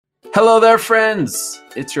Hello there, friends.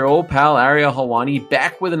 It's your old pal, Ariel Helwani,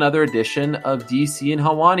 back with another edition of DC and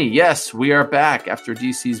Helwani. Yes, we are back after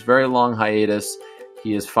DC's very long hiatus.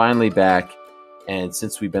 He is finally back. And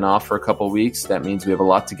since we've been off for a couple of weeks, that means we have a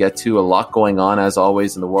lot to get to, a lot going on, as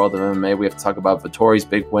always, in the world of MMA. We have to talk about Vettori's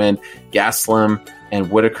big win, Gastelum and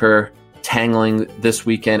Whitaker tangling this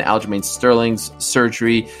weekend, Aljamain Sterling's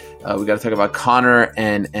surgery. We got to talk about Conor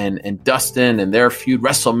and Dustin and their feud,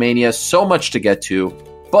 WrestleMania. So much to get to.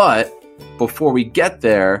 But before we get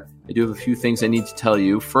there, I do have a few things I need to tell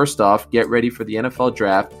you. First off, get ready for the NFL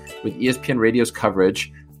Draft with ESPN Radio's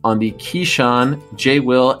coverage on the Keyshawn, J.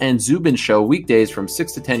 Will, and Zubin Show weekdays from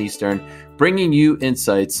 6 to 10 Eastern, bringing you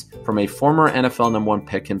insights from a former NFL number one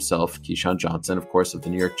pick himself, Keyshawn Johnson, of course, of the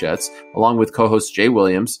New York Jets, along with co-host Jay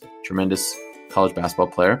Williams, tremendous college basketball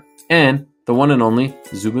player, and the one and only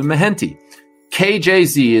Zubin Mehenti.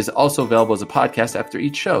 KJZ is also available as a podcast after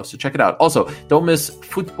each show, so check it out. Also, don't miss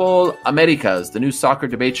Football Americas, the new soccer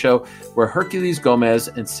debate show where Hercules Gomez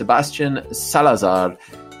and Sebastian Salazar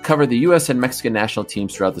cover the U.S. and Mexican national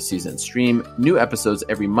teams throughout the season. Stream new episodes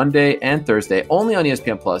every Monday and Thursday only on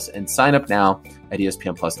ESPN Plus, and sign up now at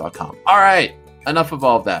ESPNplus.com. All right, enough of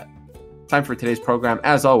all of that. Time for today's program.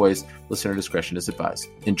 As always, listener discretion is advised.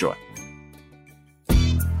 Enjoy.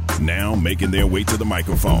 Now making their way to the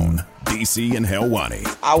microphone, DC and Helwani.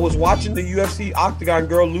 I was watching the UFC Octagon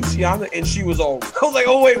girl, Luciana, and she was all, I was like,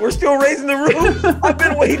 oh wait, we're still raising the roof? I've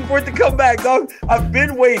been waiting for it to come back, dog. I've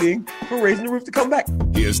been waiting for raising the roof to come back.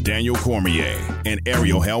 Here's Daniel Cormier and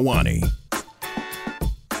Ariel Helwani.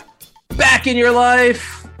 Back in your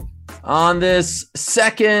life on this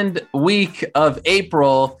second week of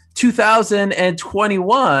April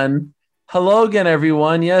 2021. Hello again,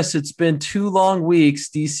 everyone. Yes, it's been 2 long weeks.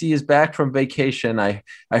 DC is back from vacation. I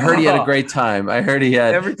heard he had a great time. I heard he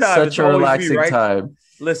had such a relaxing time.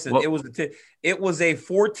 Listen, well, it was a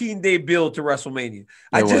 14-day build to WrestleMania.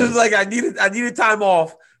 I needed time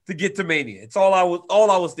off to get to Mania. It's all I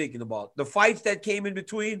was thinking about. The fights that came in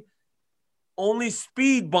between, only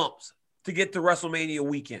speed bumps to get to WrestleMania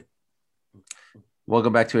weekend.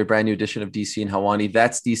 Welcome back to a brand new edition of DC and Helwani.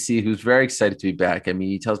 That's DC, who's very excited to be back. I mean,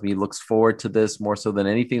 he tells me he looks forward to this more so than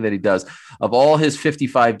anything that he does. Of all his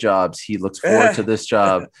 55 jobs, he looks forward to this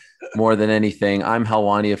job more than anything. I'm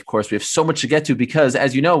Helwani. Of course, we have so much to get to because,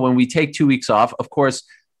 as you know, when we take 2 weeks off, of course,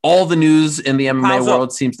 all the news in the MMA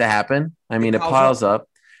world seems to happen. I mean, it piles up.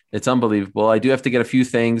 It's unbelievable. I do have to get a few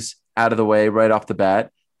things out of the way right off the bat.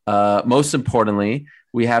 Most importantly,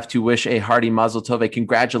 we have to wish a hearty mazel tov, a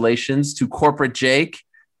congratulations to Corporate Jake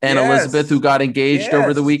and Elizabeth, who got engaged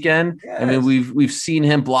over the weekend. Yes. I mean, we've seen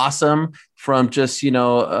him blossom from just kind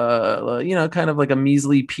of like a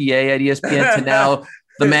measly PA at ESPN to now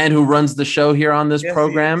the man who runs the show here on this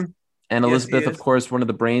program. And Elizabeth, of course, one of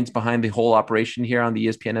the brains behind the whole operation here on the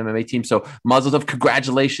ESPN MMA team. So mazel tov,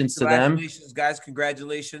 congratulations to them. Congratulations, guys.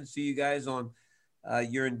 Congratulations to you guys on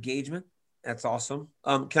your engagement. That's awesome.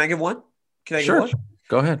 Can I give one? Sure.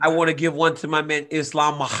 Go ahead. I want to give one to my man,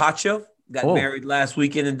 Islam Makhachev. Got married last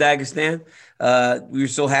weekend in Dagestan. We were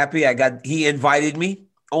so happy. He invited me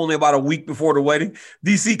only about a week before the wedding.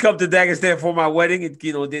 DC, come to Dagestan for my wedding. It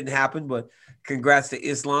didn't happen, but congrats to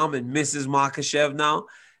Islam and Mrs. Makhachev now,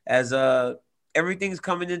 as everything's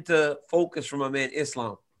coming into focus for my man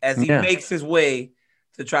Islam as he makes his way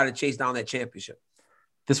to try to chase down that championship.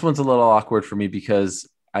 This one's a little awkward for me because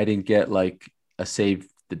I didn't get like a save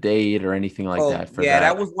the date or anything like that.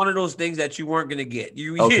 That was one of those things that you weren't going to get.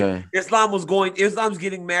 Islam's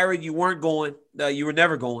getting married. You weren't going. You were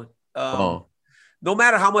never going. No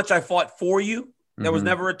matter how much I fought for you, there was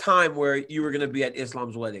never a time where you were going to be at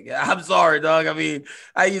Islam's wedding. I'm sorry, dog. I mean,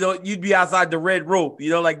 you'd be outside the red rope,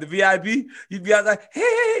 like the VIP. You'd be outside.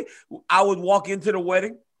 Hey. I would walk into the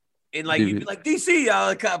wedding and you'd be like, DC.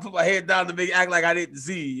 I kind of put my head down to act like I didn't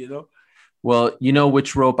see, Well, you know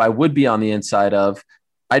which rope I would be on the inside of?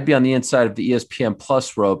 I'd be on the inside of the ESPN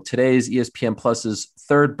Plus rope. Today's ESPN Plus's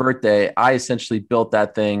 3rd birthday. I essentially built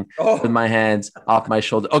that thing with my hands off my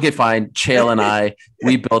shoulder. Okay, fine. Chael and I,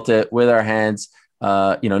 we built it with our hands.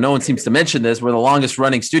 No one seems to mention this. We're the longest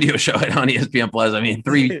running studio show on ESPN Plus. I mean,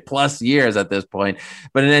 3+ years at this point.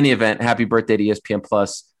 But in any event, happy birthday to ESPN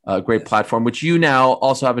Plus. Great platform, which you now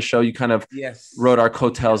also have a show. You kind of rode our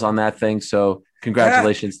coattails on that thing. So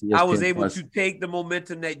congratulations to ESPN I was able to take the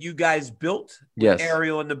momentum that you guys built with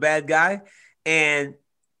Ariel and the bad guy and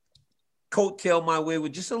coattail my way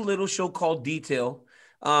with just a little show called Detail.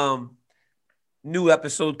 New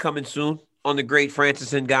episode coming soon on the great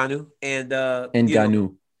Francis Ngannou.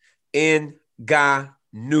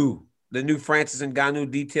 Ngannou. The new Francis Ngannou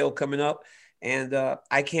Detail coming up. And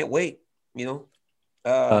I can't wait,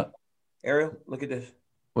 Ariel, look at this.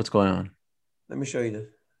 What's going on? Let me show you this.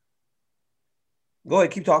 Go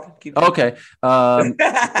ahead. Keep talking. Okay.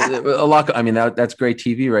 A lot. I mean, that's great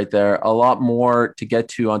TV right there. A lot more to get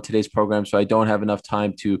to on today's program. So I don't have enough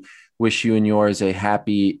time to wish you and yours a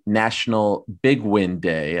happy National Big Win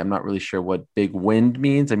Day. I'm not really sure what big wind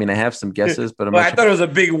means. I mean, I have some guesses, but I thought it was a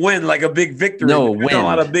big win, like a big victory. No, wind. A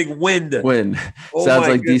lot of big wind. Wind. Oh, sounds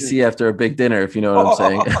like goodness. DC after a big dinner, if you know what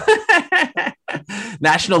I'm saying.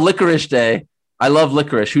 National Licorice Day. I love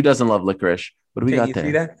licorice. Who doesn't love licorice? What do we got there?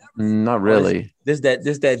 See that? Not really. This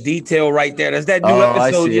that detail right there. That's that new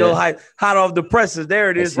episode. You know, hot off the presses. There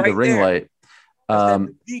it is. Right the ring there. Light.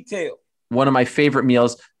 Detail. One of my favorite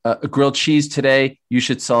meals, grilled cheese today. You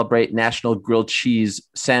should celebrate National Grilled Cheese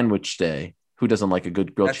Sandwich Day. Who doesn't like a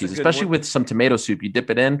good grilled cheese, especially with some tomato soup? You dip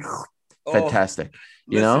it in. Fantastic.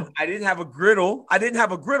 You know, I didn't have a griddle.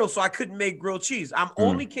 So I couldn't make grilled cheese. I'm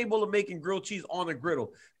only capable of making grilled cheese on a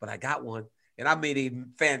griddle, but I got one and I made a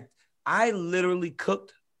fan. I literally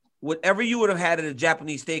cooked whatever you would have had at a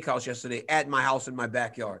Japanese steakhouse yesterday at my house in my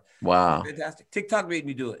backyard. Wow. Fantastic. TikTok made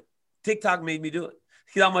me do it.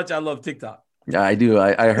 You know how much I love TikTok. Yeah, I do.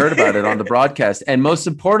 I heard about it on the broadcast. And most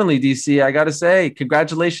importantly, DC, I got to say,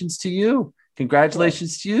 congratulations to you.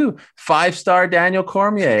 Congratulations to you. 5-star Daniel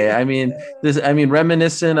Cormier. I mean,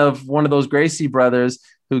 reminiscent of one of those Gracie brothers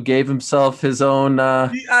who gave himself his own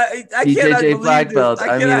BJJ black belt.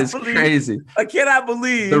 I mean, it's crazy. I cannot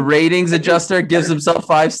believe the ratings adjuster gives himself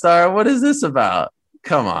 5-star. What is this about?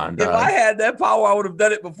 Come on, dog. If I had that power, I would have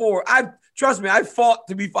done it before. Trust me, I fought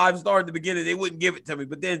to be 5-star in the beginning. They wouldn't give it to me.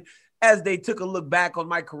 But then as they took a look back on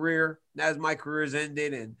my career, as my career's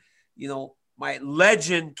ended and, you know, my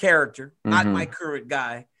legend character, not my current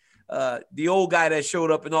guy, the old guy that showed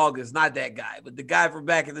up in August, not that guy, but the guy from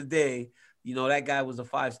back in the day, you know, that guy was a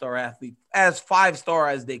 5-star athlete, as 5-star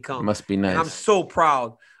as they come. Must be nice. And I'm so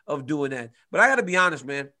proud of doing that. But I got to be honest,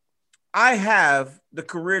 man. I have the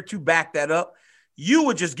career to back that up. You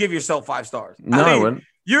would just give yourself 5 stars. No, I wouldn't.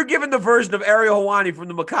 You're giving the version of Ariel Helwani from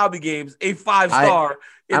the Maccabi games a 5-star.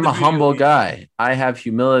 I'm a humble guy. I have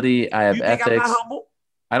humility. I have ethics. I'm not humble?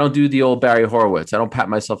 I don't do the old Barry Horowitz. I don't pat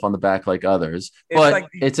myself on the back like others. But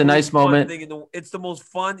it's a nice moment. It's the most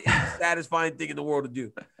fun and satisfying thing in the world to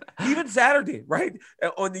do. Even Saturday, right?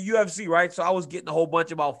 On the UFC, right? So I was getting a whole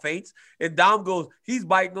bunch about feints. And Dom goes, he's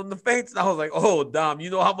biting on the feints. And I was like, oh, Dom, you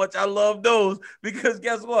know how much I love those? Because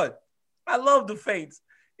guess what? I love the feints.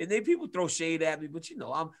 And then people throw shade at me. But, you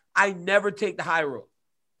know, I never take the high road.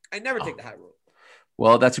 Take the high road.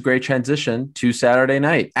 Well, that's a great transition to Saturday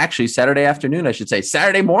night. Actually, Saturday afternoon, I should say.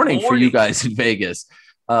 Saturday morning for you guys in Vegas.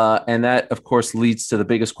 And that, of course, leads to the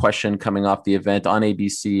biggest question coming off the event on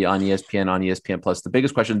ABC, on ESPN, on ESPN+. The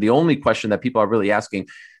biggest question, the only question that people are really asking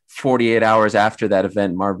 48 hours after that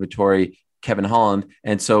event, Marvin Vettori, Kevin Holland.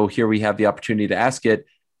 And so here we have the opportunity to ask it.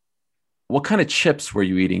 What kind of chips were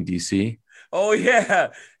you eating, DC? Oh, yeah.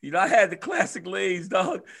 You know, I had the classic Lay's,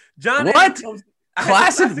 dog. John, what?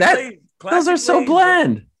 Classic? Those are so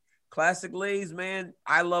bland. Man. Classic Lay's, man.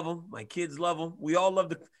 I love them. My kids love them. We all love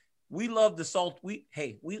the salt. We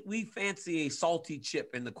fancy a salty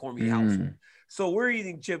chip in the Cormier household. So we're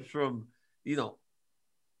eating chips from, you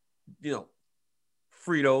know,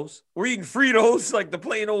 Fritos. We're eating Fritos, like the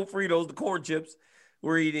plain old Fritos, the corn chips.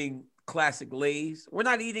 We're eating classic Lay's. We're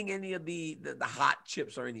not eating any of the hot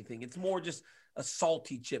chips or anything. It's more just a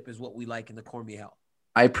salty chip is what we like in the Cormier house.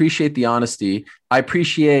 I appreciate the honesty. I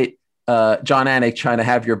appreciate John Anik trying to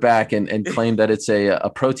have your back and claim that it's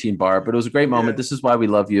a protein bar, but it was a great moment. Yeah. This is why we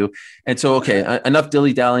love you. And so, okay, enough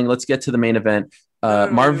dilly-dallying. Let's get to the main event.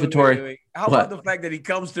 Marvin Vettori. How about the fact that he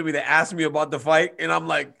comes to me to ask me about the fight, and I'm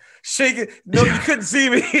like shaking. No, you couldn't see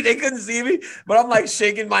me. They couldn't see me, but I'm like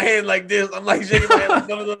shaking my hand like this. I'm like shaking my hand like,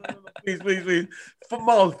 no, please.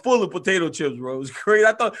 Mouth full of potato chips, bro. It was great.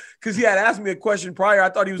 I thought, because he had asked me a question prior, I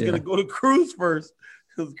thought he was going to go to Cruz first.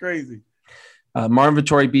 It was crazy. Marvin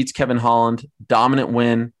Vettori beats Kevin Holland. Dominant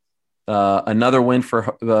win. Another win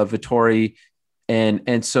for Vettori.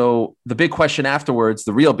 And so the big question afterwards,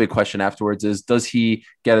 the real big question afterwards is, does he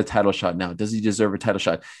get a title shot now? Does he deserve a title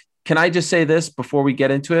shot? Can I just say this before we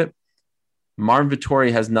get into it? Marvin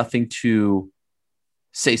Vettori has nothing to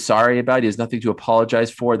say sorry about. He has nothing to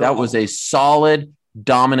apologize for. That was a solid,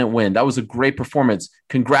 dominant win. That was a great performance.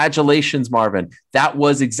 Congratulations, Marvin. That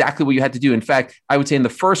was exactly what you had to do. In fact, I would say in the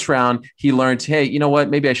first round, he learned, hey, you know what?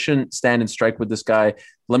 Maybe I shouldn't stand and strike with this guy.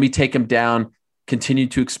 Let me take him down, continue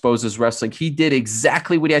to expose his wrestling. He did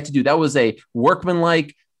exactly what he had to do. That was a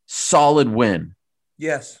workmanlike, solid win.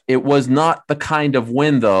 Yes. It was not the kind of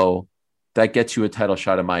win, though, that gets you a title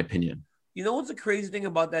shot, in my opinion. You know what's the crazy thing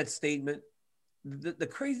about that statement? The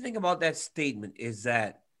crazy thing about that statement is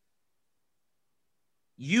that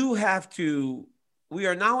we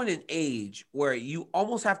are now in an age where you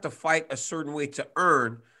almost have to fight a certain way to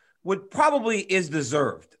earn what probably is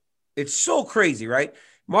deserved. It's so crazy, right?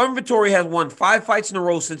 Marvin Vettori has won 5 fights in a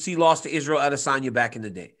row since he lost to Israel Adesanya back in the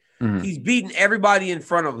day. Mm-hmm. He's beaten everybody in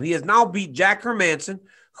front of him. He has now beat Jack Hermanson,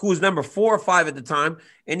 who was number 4 or 5 at the time,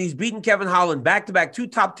 and he's beaten Kevin Holland back-to-back, 2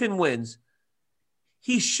 top 10 wins.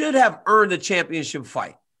 He should have earned a championship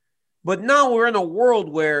fight. But now we're in a world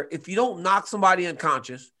where if you don't knock somebody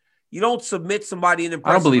unconscious, you don't submit somebody in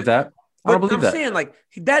impressive. I don't believe that. I'm saying like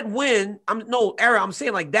that win. I'm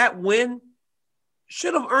saying like that win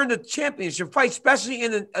should have earned a championship fight, especially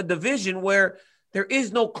in a division where there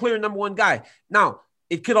is no clear number 1 guy. Now,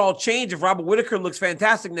 it could all change if Robert Whittaker looks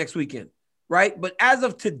fantastic next weekend, right? But as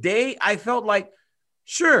of today, I felt like,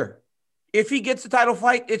 sure, if he gets the title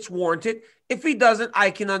fight, it's warranted. If he doesn't,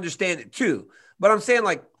 I can understand it too. But I'm saying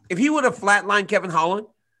like if he would have flatlined Kevin Holland,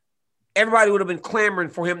 everybody would have been clamoring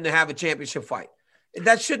for him to have a championship fight.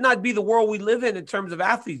 That should not be the world we live in terms of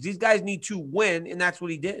athletes. These guys need to win, and that's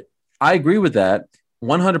what he did. I agree with that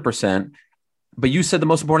 100%. But you said the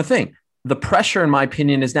most important thing. The pressure, in my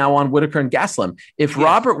opinion, is now on Whittaker and Gastelum. If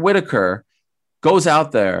Robert Whittaker goes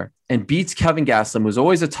out there and beats Kevin Gastelum, who's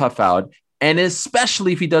always a tough out, and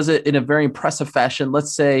especially if he does it in a very impressive fashion,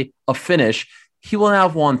 let's say a finish, he will now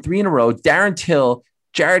have won 3 in a row. Darren Till,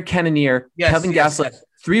 Jared Cannonier, Kevin Gastelum.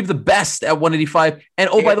 3 of the best at 185. And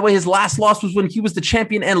by the way, his last loss was when he was the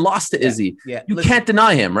champion and lost to Izzy. Yeah. You can't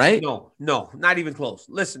deny him, right? No, not even close.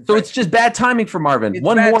 Listen. So it's just bad timing for Marvin.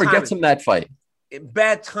 One more gets him that fight.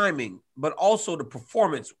 Bad timing, but also the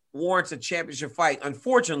performance warrants a championship fight.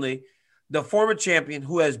 Unfortunately, the former champion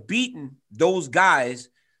who has beaten those guys,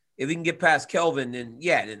 if he can get past Kelvin, then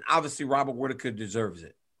obviously Robert Whittaker deserves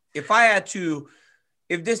it.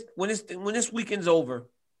 When this weekend's over,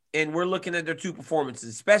 and we're looking at their 2 performances,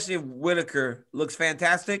 especially if Whittaker looks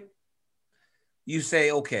fantastic, you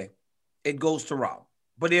say, okay, it goes to Rob.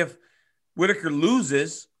 But if Whittaker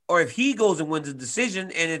loses, or if he goes and wins a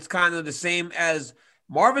decision and it's kind of the same as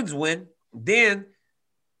Marvin's win, then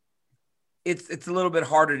it's a little bit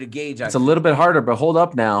harder to gauge. It's a little bit harder, but hold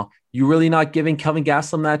up now. You really not giving Kevin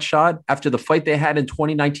Gastelum that shot after the fight they had in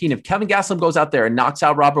 2019? If Kevin Gastelum goes out there and knocks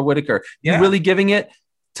out Robert Whittaker, you really giving it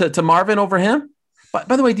to Marvin over him?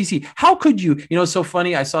 By the way, DC, how could you? It's so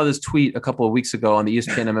funny. I saw this tweet a couple of weeks ago on the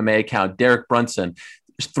ESPN MMA account, Derek Brunson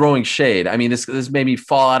throwing shade. I mean, this made me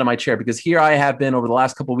fall out of my chair because here I have been over the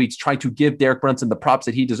last couple of weeks trying to give Derek Brunson the props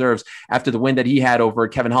that he deserves after the win that he had over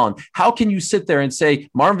Kevin Holland. How can you sit there and say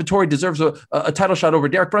Marvin Vettori deserves a title shot over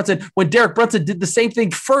Derek Brunson when Derek Brunson did the same thing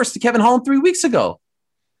first to Kevin Holland 3 weeks ago?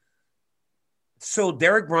 So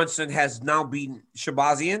Derek Brunson has now beaten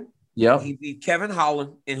Shabazian. Yeah, he beat Kevin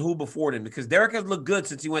Holland and who before him, because Derek has looked good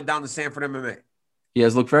since he went down to Sanford MMA. He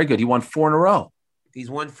has looked very good. He won 4 in a row. He's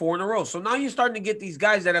won 4 in a row. So now you're starting to get these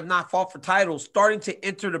guys that have not fought for titles starting to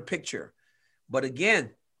enter the picture. But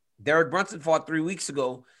again, Derek Brunson fought 3 weeks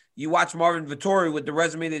ago. You watch Marvin Vettori with the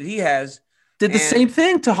resume that he has. Did the same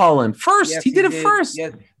thing to Holland. First. Yes, he did it first.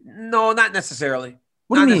 Yes. No, not necessarily.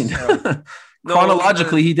 What do you mean?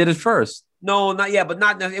 Chronologically, he did it first. No, not yet, but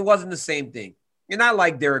it wasn't the same thing. And not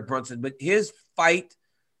like Derek Brunson, but his fight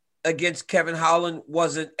against Kevin Holland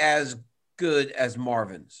wasn't as good as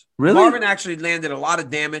Marvin's. Really? Marvin actually landed a lot of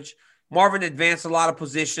damage. Marvin advanced a lot of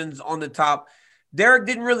positions on the top. Derek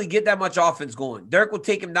didn't really get that much offense going. Derek would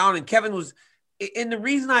take him down, and Kevin was – and the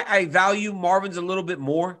reason I value Marvin's a little bit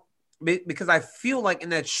more because I feel like in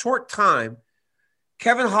that short time,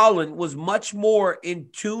 Kevin Holland was much more in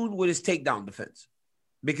tune with his takedown defense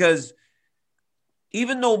because –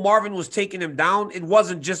 even though Marvin was taking him down, it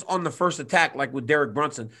wasn't just on the first attack like with Derek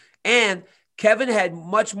Brunson. And Kevin had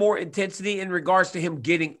much more intensity in regards to him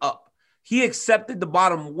getting up. He accepted the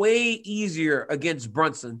bottom way easier against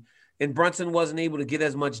Brunson, and Brunson wasn't able to get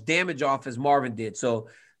as much damage off as Marvin did. So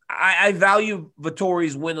I value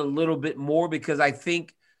Vettori's win a little bit more because I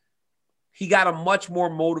think he got a much more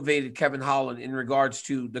motivated Kevin Holland in regards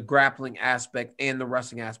to the grappling aspect and the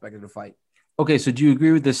wrestling aspect of the fight. Okay, so do you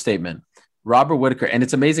agree with this statement? Robert Whittaker, and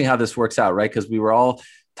it's amazing how this works out, right? Because we were all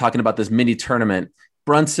talking about this mini tournament.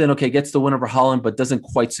 Brunson, gets the win over Holland, but doesn't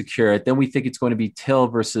quite secure it. Then we think it's going to be Till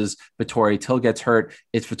versus Vettori. Till gets hurt.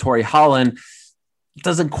 It's Vettori Holland.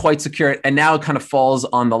 Doesn't quite secure it. And now it kind of falls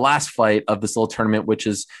on the last fight of this little tournament, which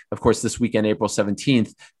is, of course, this weekend, April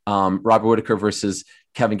 17th, Robert Whittaker versus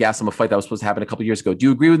Kevin Gastelum, a fight that was supposed to happen a couple of years ago. Do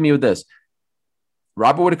you agree with me with this?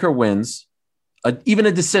 Robert Whittaker wins. Even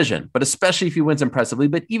a decision, but especially if he wins impressively.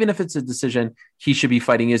 But even if it's a decision, he should be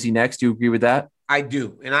fighting Izzy next. Do you agree with that? I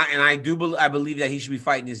do, I believe that he should be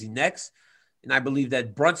fighting Izzy next, and I believe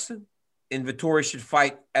that Brunson and Vettori should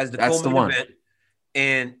fight as the co-main event.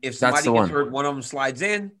 And if somebody gets hurt, one of them slides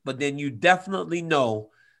in. But then you definitely know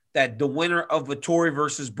that the winner of Vettori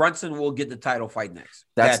versus Brunson will get the title fight next.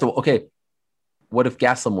 Okay. What if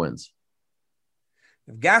Gastelum wins?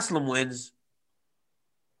 If Gastelum wins,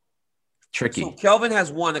 tricky. So Kelvin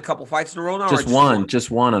has won a couple fights in a row now. Just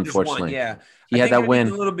one, unfortunately. Yeah, he had that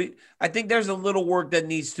win. I think there's a little work that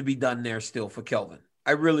needs to be done there still for Kelvin.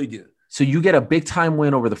 I really do. So you get a big time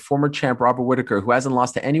win over the former champ Robert Whittaker, who hasn't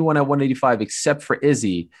lost to anyone at 185 except for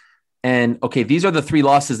Izzy. And okay, these are the 3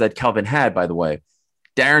 losses that Kelvin had, by the way.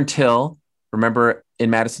 Darren Till, remember, in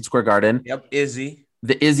Madison Square Garden. Yep, Izzy.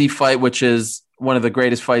 The Izzy fight, which is one of the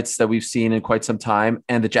greatest fights that we've seen in quite some time,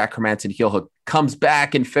 and the Jack Hermansson heel hook, comes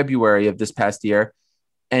back in February of this past year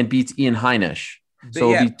and beats Ian Heinisch.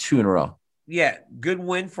 So it'll be 2 in a row. Yeah, good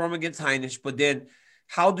win for him against Heinisch. But then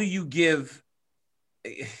how do you give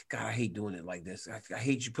 – God, I hate doing it like this. I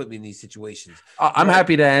hate you put me in these situations. I'm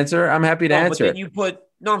happy to answer. But then you put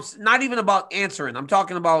 – no, it's not even about answering. I'm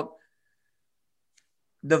talking about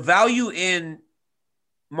the value in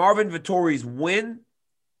Marvin Vettori's win,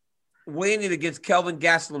 weighing it against Kelvin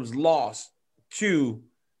Gastelum's loss to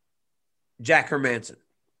Jack Hermansson.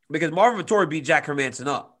 Because Marvin Vettori beat Jack Hermansson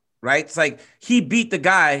up, right? It's like he beat the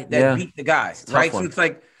guy that beat the guy, right? So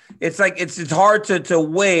it's hard to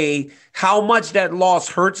weigh how much that loss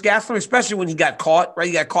hurts Gastelum, especially when he got caught, right?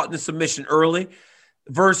 He got caught in the submission early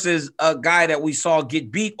versus a guy that we saw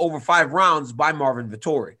get beat over 5 rounds by Marvin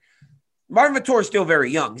Vettori. Marvin Vettori is still very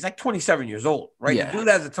young. He's like 27 years old, right? Yeah. The dude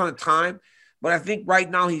has a ton of time, but I think right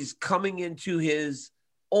now he's coming into his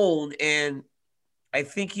own, and I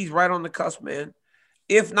think he's right on the cusp, man.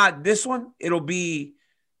 If not this one, it'll be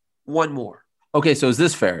one more. Okay, so is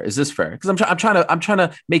this fair? Because I'm trying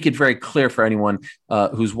to make it very clear for anyone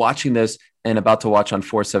who's watching this and about to watch on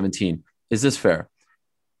 417. Is this fair?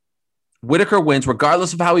 Whittaker wins,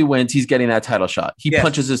 regardless of how he wins. He's getting that title shot. He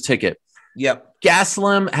punches his ticket. Yep.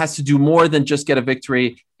 Gastelum has to do more than just get a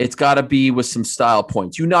victory. It's got to be with some style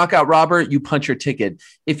points. You knock out Robert, you punch your ticket.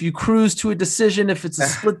 If you cruise to a decision, if it's a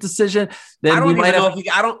split decision, then I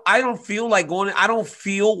don't feel like going. I don't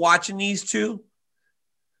feel watching these two.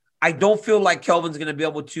 I don't feel like Kelvin's going to be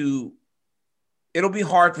able to. It'll be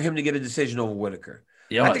hard for him to get a decision over Whittaker.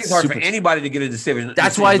 Yeah, I think it's hard for anybody to get a decision.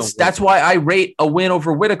 That's why I rate a win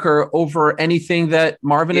over Whittaker over anything that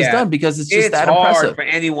Marvin has done, because it's just that impressive. It's hard for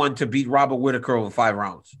anyone to beat Robert Whittaker over 5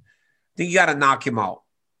 rounds. I think you got to knock him out.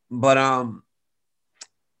 But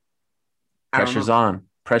pressure's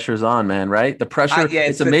on, man. Right? The pressure.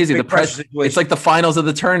 It's amazing. The pressure. It's like the finals of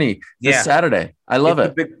the tourney this Saturday. I love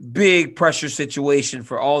it. Big pressure situation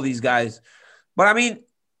for all these guys. But I mean,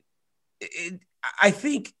 I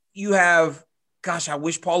think you have. Gosh, I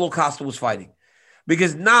wish Paulo Costa was fighting,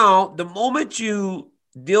 because now the moment you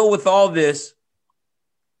deal with all this,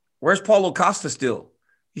 where's Paulo Costa still?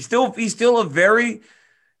 He's still a very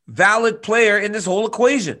valid player in this whole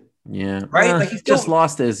equation. Yeah. Right? Like he's just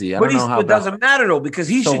lost Izzy. I don't know how. It doesn't matter though, because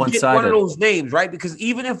he should get one of those names, right? Because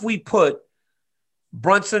even if we put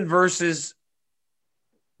Brunson versus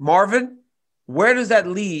Marvin, where does that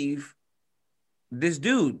leave this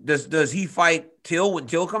dude? Does he fight Till when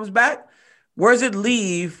Till comes back? Where does it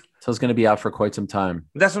leave? Till's going to be out for quite some time.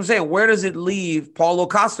 That's what I'm saying. Where does it leave Paulo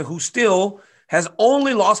Costa, who still has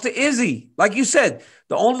only lost to Izzy? Like you said,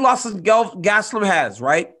 the only losses Gastelum has,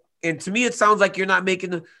 right? And to me, it sounds like you're not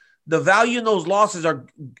making the value in those losses are,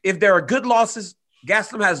 if there are good losses,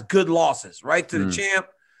 Gastelum has good losses, right? To the champ,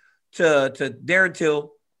 to Darren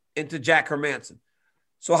Till, and to Jack Hermansson.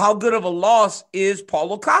 So how good of a loss is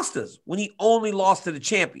Paulo Costa's when he only lost to the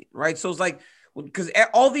champion, right? So it's like, because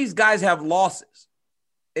all these guys have losses.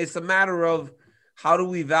 It's a matter of how do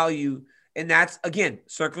we value, and that's, again,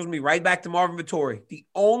 circles me right back to Marvin Vettori. The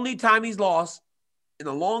only time he's lost in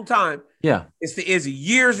a long time is to Izzy,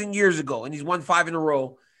 years and years ago, and he's won 5 in a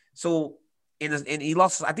row. So, and he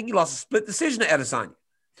lost, I think he lost a split decision to Adesanya.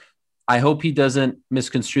 I hope he doesn't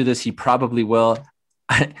misconstrue this. He probably will.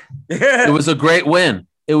 It was a great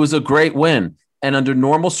win. And under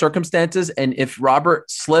normal circumstances, and if Robert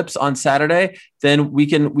slips on Saturday, then we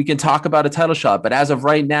can talk about a title shot. But as of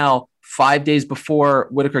right now, 5 days before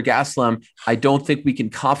Whittaker Gastelum, I don't think we can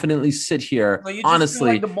confidently sit here. No,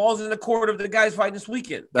 honestly, like the ball's in the court of the guys fighting this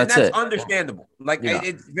weekend. That's understandable. Like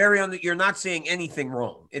it's very you're not saying anything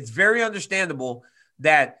wrong. It's very understandable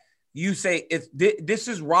that you say this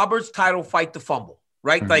is Robert's title fight to fumble,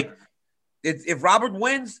 right? Mm-hmm. Like if Robert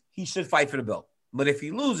wins, he should fight for the belt. But if he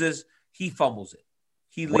loses, he fumbles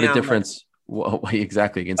it. What a difference!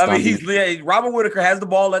 Exactly against. I mean, Robert Whittaker has the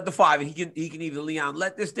ball at the 5, and he can either Leon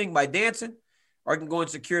let this thing by dancing, or he can go and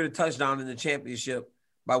secure the touchdown in the championship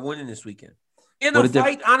by winning this weekend. In a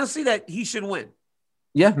fight, honestly, that he should win.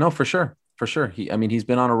 Yeah, no, for sure. For sure. He's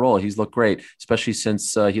been on a roll. He's looked great, especially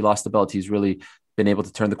since he lost the belt. He's really been able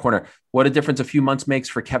to turn the corner. What a difference a few months makes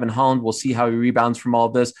for Kevin Holland. We'll see how he rebounds from all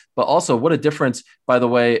of this. But also, what a difference, by the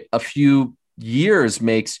way, a few years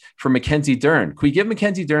makes for Mackenzie Dern. Can we give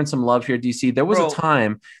Mackenzie Dern some love here, DC? There was a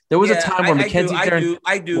time where Mackenzie Dern.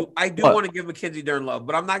 I do want to give Mackenzie Dern love,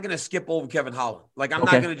 but I'm not going to skip over Kevin Holland. Like, I'm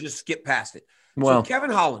not going to just skip past it. So Kevin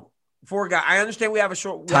Holland, for a guy, I understand we have a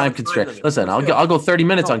short time constraint. Listen, I'll go 30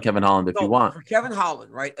 minutes on Kevin Holland if you want. For Kevin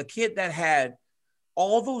Holland, right? A kid that had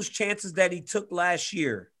all those chances that he took last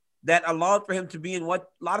year that allowed for him to be in what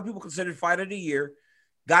a lot of people considered fight of the year,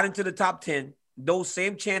 got into the top 10. Those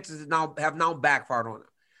same chances have now backfired on him.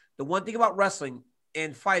 The one thing about wrestling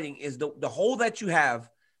and fighting is the hole that you have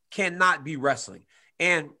cannot be wrestling.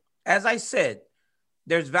 And as I said,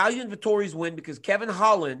 there's value in Vettori's win because Kevin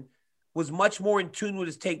Holland was much more in tune with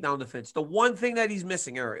his takedown defense. The one thing that he's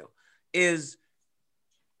missing, Ariel, is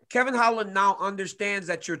Kevin Holland now understands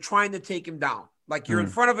that you're trying to take him down. Like you're in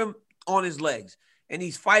front of him on his legs, and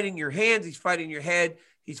he's fighting your hands, he's fighting your head,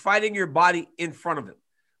 he's fighting your body in front of him.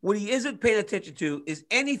 What he isn't paying attention to is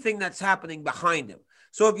anything that's happening behind him.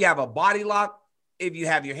 So if you have a body lock, if you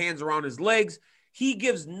have your hands around his legs, he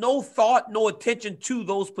gives no thought, no attention to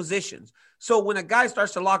those positions. So when a guy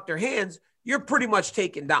starts to lock their hands, you're pretty much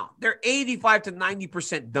taken down. They're 85 to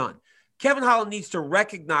 90% done. Kevin Holland needs to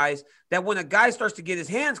recognize that when a guy starts to get his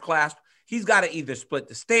hands clasped, he's got to either split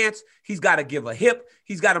the stance, he's got to give a hip,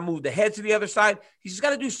 he's got to move the head to the other side. He's just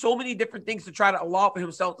got to do so many different things to try to allow for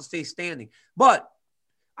himself to stay standing. But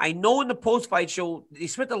I know in the post-fight show, they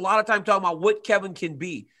spent a lot of time talking about what Kevin can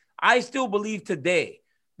be. I still believe today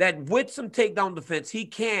that with some takedown defense, he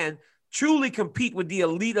can truly compete with the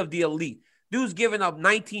elite of the elite. Dude's given up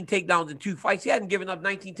 19 takedowns in 2 fights. He hadn't given up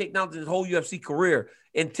 19 takedowns in his whole UFC career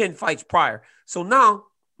in 10 fights prior. So now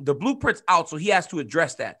the blueprint's out, so he has to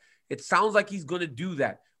address that. It sounds like he's going to do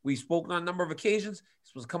that. We've spoken on a number of occasions. He's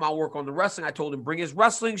supposed to come out and work on the wrestling. I told him bring his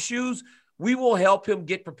wrestling shoes. We will help him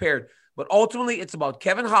get prepared. But ultimately, it's about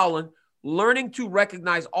Kevin Holland learning to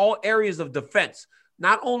recognize all areas of defense,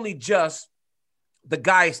 not only just the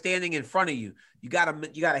guy standing in front of you. You got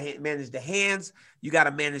to manage the hands. You got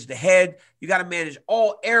to manage the head. You got to manage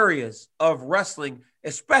all areas of wrestling,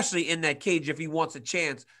 especially in that cage if he wants a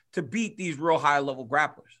chance to beat these real high-level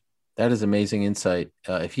grapplers. That is amazing insight.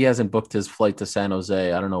 If he hasn't booked his flight to San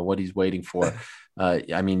Jose, I don't know what he's waiting for.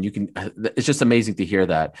 It's just amazing to hear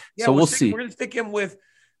that. Yeah, so we'll see. We're going to stick him with,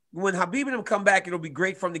 when Khabib and him come back, it'll be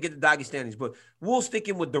great for him to get the doggy standings, but we'll stick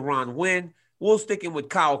him with Deron Wynn. We'll stick him with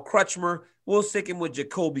Kyle Crutchmer. We'll stick him with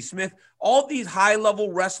Jacoby Smith. All these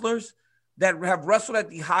high-level wrestlers that have wrestled at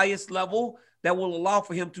the highest level that will allow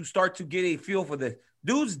for him to start to get a feel for this.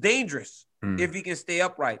 Dude's dangerous if he can stay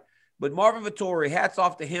upright. But Marvin Vettori, hats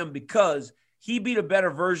off to him because he beat a better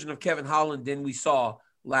version of Kevin Holland than we saw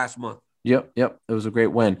last month. Yep. It was a great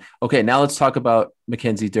win. Okay, now let's talk about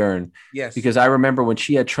Mackenzie Dern. Yes. Because I remember when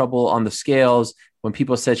she had trouble on the scales, when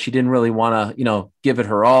people said she didn't really want to, give it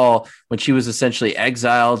her all, when she was essentially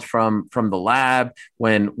exiled from the lab,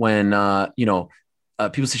 when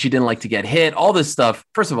people said she didn't like to get hit, all this stuff.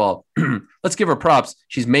 First of all, let's give her props.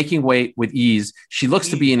 She's making weight with ease. She looks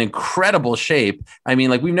to be in incredible shape. I mean,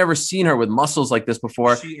 like we've never seen her with muscles like this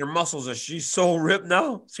before. Her muscles she's so ripped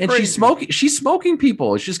now. It's crazy. She's smoking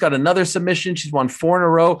people. She's got another submission. She's won 4 in a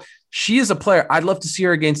row. She is a player. I'd love to see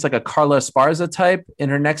her against like a Carla Esparza type in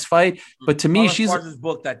her next fight. But to me, she's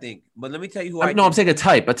booked, I think. But let me tell you who I'm saying a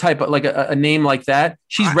type, like a name like that.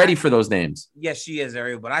 She's ready for those names. Yes, she is,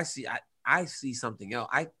 Ariel. But I see something else.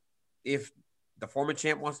 If the former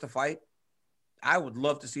champ wants to fight, I would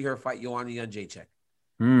love to see her fight Joanna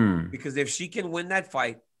Jędrzejczyk. Because if she can win that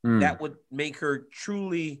fight, that would make her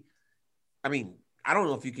truly. I mean, I don't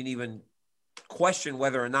know if you can even question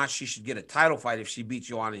whether or not she should get a title fight if she beats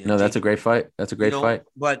Joanna Jędrzejczyk. No, that's a great fight. That's a great fight.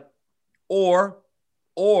 But or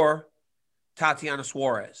Tatiana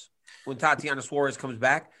Suarez when Tatiana Suarez comes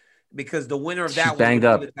back. Because the winner of that she's banged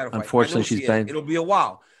up. Unfortunately, she's banged. It'll be a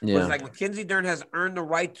while. Yeah. But it's like Mackenzie Dern has earned the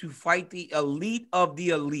right to fight the elite of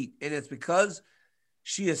the elite. And it's because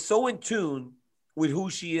she is so in tune with who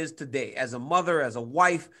she is today as a mother, as a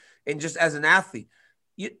wife, and just as an athlete.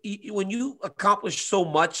 When you accomplish so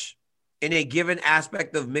much in a given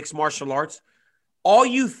aspect of mixed martial arts, all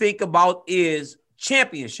you think about is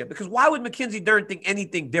championship. Because why would Mackenzie Dern think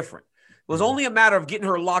anything different? It was only a matter of getting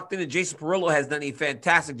her locked in, and Jason Perillo has done a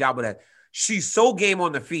fantastic job of that. She's so game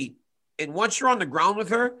on the feet. And once you're on the ground with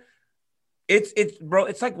her,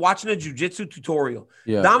 it's like watching a jiu-jitsu tutorial.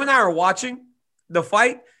 Yeah. Dom and I are watching the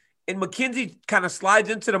fight, and Mackenzie kind of slides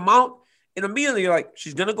into the mount, and immediately you're like,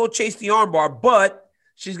 she's going to go chase the armbar, but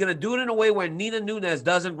She's going to do it in a way where Nina Nunes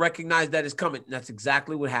doesn't recognize that it's coming. And that's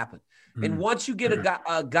exactly what happened. And once you get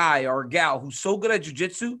a guy or a gal who's so good at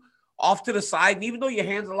jiu-jitsu off to the side, and even though your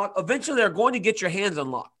hands are locked, eventually they're going to get your hands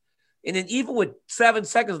unlocked. And then even with 7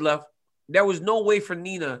 seconds left, there was no way for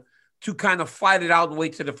Nina to kind of fight it out and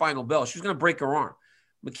wait to the final bell. She was going to break her arm.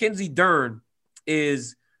 Mackenzie Dern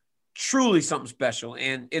is truly something special.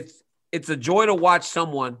 And it's a joy to watch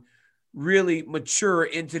someone really mature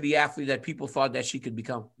into the athlete that people thought that she could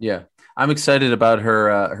become. Yeah. I'm excited about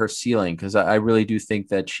her ceiling, because I really do think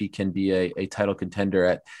that she can be a title contender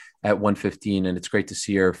at 115. And it's great to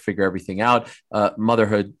see her figure everything out.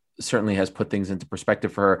 Motherhood certainly has put things into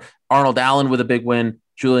perspective for her. Arnold Allen with a big win,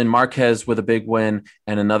 Julian Marquez with a big win,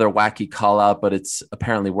 and another wacky call out, but it's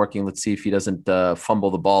apparently working. Let's see if he doesn't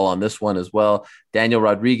fumble the ball on this one as well. Daniel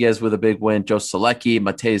Rodriguez with a big win, Joe Selecki,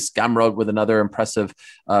 Matej Gamrot with another impressive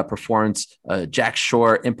performance, Jack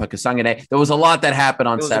Shore, Impa Kasangane. There was a lot that happened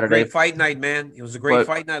on Saturday. It was a great fight night, man. It was a great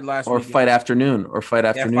fight night last week. Or fight afternoon,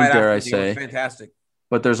 dare I say. It was fantastic.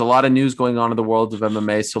 But there's a lot of news going on in the world of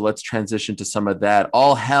MMA, so let's transition to some of that.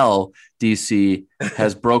 All hell, DC,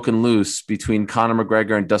 has broken loose between Conor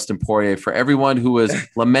McGregor and Dustin Poirier. For everyone who was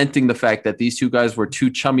lamenting the fact that these two guys were too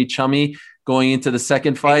chummy going into the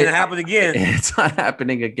second fight. It's going to happen again. It's not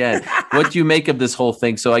happening again. What do you make of this whole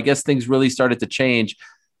thing? So I guess things really started to change.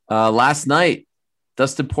 Last night,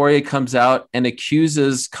 Dustin Poirier comes out and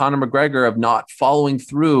accuses Conor McGregor of not following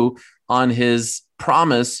through on his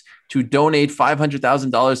promise to donate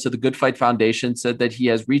 $500,000 to the Good Fight Foundation, said that he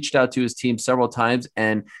has reached out to his team several times,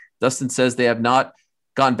 and Dustin says they have not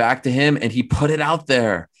gone back to him, and he put it out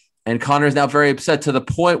there. And Conor is now very upset, to the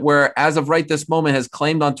point where, as of right this moment, has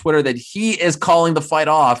claimed on Twitter that he is calling the fight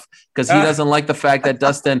off because he doesn't like the fact that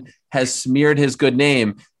Dustin has smeared his good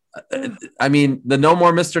name. I mean, the "No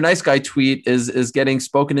More Mr. Nice Guy" tweet is getting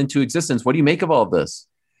spoken into existence. What do you make of all of this?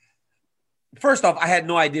 First off, I had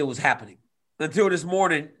no idea what was happening until this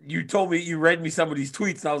morning. You told me, you read me some of these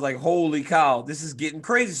tweets, and I was like, holy cow, this is getting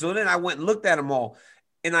crazy. So then I went and looked at them all,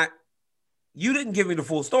 and you didn't give me the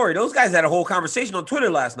full story. Those guys had a whole conversation on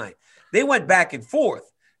Twitter last night. They went back and forth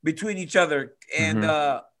between each other, and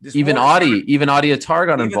even Audie Attar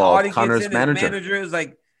got involved. Conor's manager. Manager is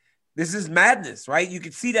like, this is madness, right? You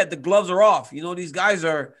can see that the gloves are off. You know, these guys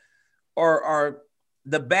are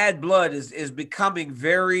the bad blood is becoming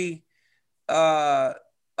very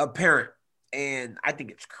apparent. And I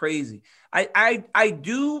think it's crazy. I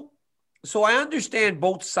do. So I understand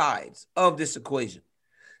both sides of this equation.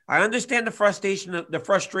 I understand the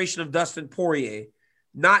frustration of Dustin Poirier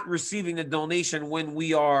not receiving the donation when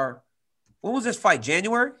was this fight?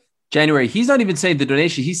 January. He's not even saying the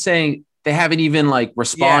donation. He's saying they haven't even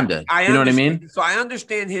responded. Yeah, you know what I mean? So I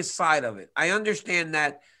understand his side of it. I understand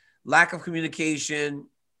that lack of communication,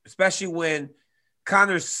 especially when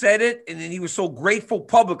Conor said it, and then he was so grateful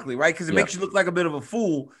publicly, right? Because it makes you look like a bit of a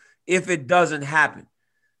fool if it doesn't happen.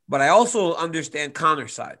 But I also understand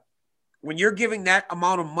Conor's side. When you're giving that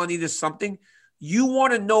amount of money to something, you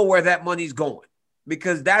want to know where that money's going,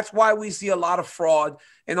 because that's why we see a lot of fraud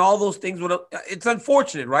and all those things. It's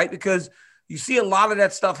unfortunate, right? Because you see a lot of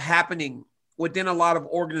that stuff happening within a lot of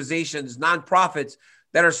organizations, nonprofits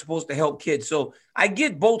that are supposed to help kids. So I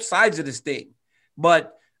get both sides of this thing,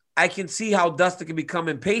 but I can see how Dustin can become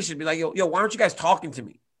impatient, be like, yo, why aren't you guys talking to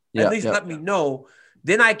me? At least let me know.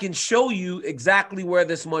 Then I can show you exactly where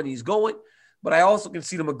this money is going. But I also can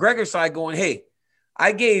see the McGregor side going, hey,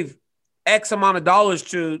 I gave X amount of dollars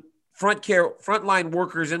to frontline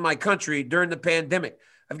workers in my country during the pandemic.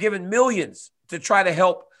 I've given millions to try to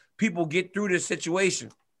help people get through this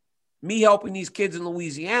situation. Me helping these kids in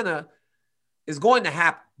Louisiana is going to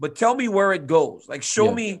happen. But tell me where it goes.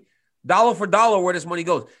 Show me dollar for dollar where this money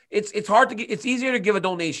goes. It's hard to get. It's easier to give a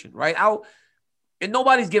donation, right? And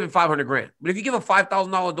nobody's giving $500,000. But if you give a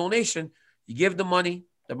 $5,000 donation, you give the money.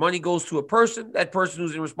 The money goes to a person. That person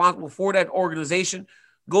who's responsible for that organization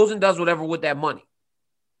goes and does whatever with that money.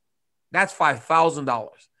 That's $5,000.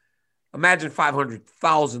 Imagine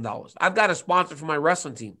 $500,000. I've got a sponsor for my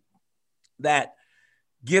wrestling team that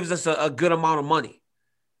gives us a good amount of money.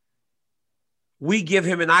 We give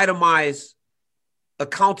him an itemized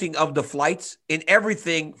accounting of the flights and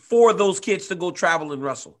everything for those kids to go travel and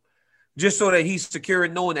wrestle, just so that he's secure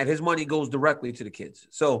and knowing that his money goes directly to the kids.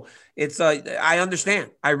 So it's I understand.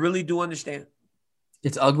 I really do understand.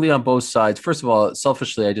 It's ugly on both sides. First of all,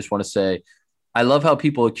 selfishly, I just want to say, I love how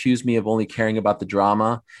people accuse me of only caring about the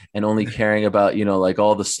drama and only caring about,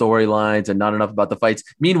 all the storylines and not enough about the fights.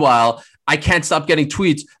 Meanwhile, I can't stop getting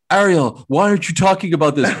tweets. Ariel, why aren't you talking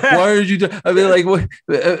about this? Why aren't you? I mean,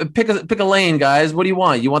 pick a lane, guys. What do you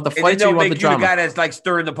want? You want the fights or you want the drama? The guy that's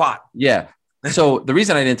stirring the pot. Yeah. So the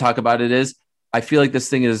reason I didn't talk about it is I feel like this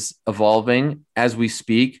thing is evolving as we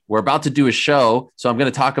speak. We're about to do a show, so I'm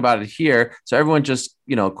going to talk about it here. So everyone just,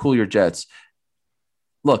 cool your jets.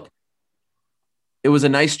 Look, it was a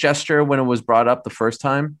nice gesture when it was brought up the first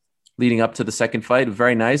time leading up to the second fight.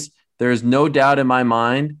 Very nice. There is no doubt in my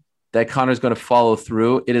mind that Conor's going to follow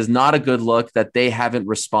through. It is not a good look that they haven't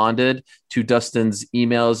responded to Dustin's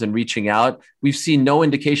emails and reaching out. We've seen no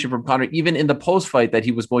indication from Conor, even in the post-fight, that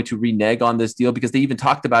he was going to renege on this deal, because they even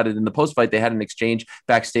talked about it in the post-fight. They had an exchange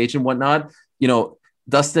backstage and whatnot.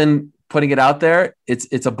 Dustin putting it out there,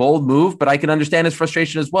 it's a bold move, but I can understand his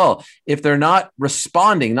frustration as well. If they're not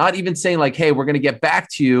responding, not even saying like, hey, we're going to get back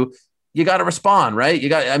to you, you got to respond, right?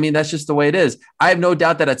 That's just the way it is. I have no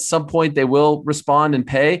doubt that at some point they will respond and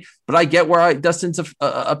pay, but I get where Dustin's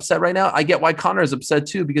upset right now. I get why Conor is upset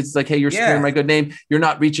too, because it's like, hey, you're smearing my good name. You're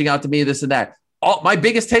not reaching out to me, this and that. My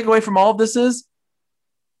biggest takeaway from all of this is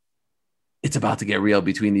it's about to get real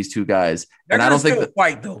between these two guys. And I don't think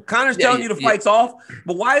fight though. Conor's telling you the fight's off,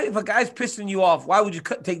 but why, if a guy's pissing you off, why would you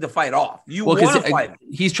take the fight off? You want to fight.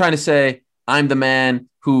 He's trying to say, I'm the man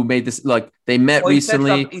who made this. Like, they met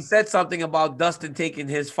recently. He said something about Dustin taking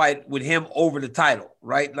his fight with him over the title,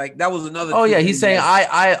 right? Like, that was another. Oh yeah, he's saying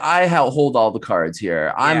I hold all the cards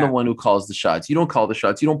here. I'm the one who calls the shots. You don't call the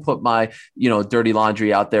shots. You don't put my dirty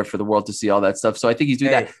laundry out there for the world to see, all that stuff. So I think he's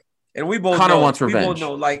doing that. And we both Conor wants revenge.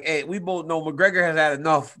 We both know McGregor has had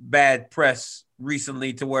enough bad press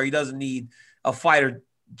recently to where he doesn't need a fighter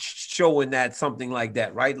showing that something like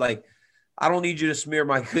that, right? Like, I don't need you to smear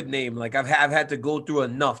my good name. Like, I've had to go through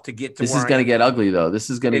enough to get to this. Is going to get ugly though. This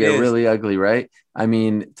is going to get really ugly, right? I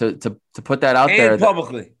mean, to put that out there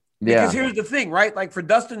publicly. Because here's the thing, right? Like, for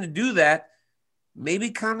Dustin to do that, maybe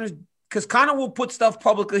because Conor will put stuff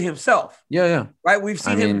publicly himself. Yeah. Right? We've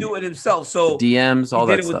seen him do it himself. So DMs, all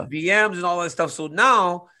that stuff. With DMs and all that stuff. So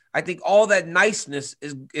now I think all that niceness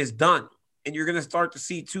is done. And you're going to start to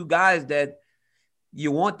see two guys that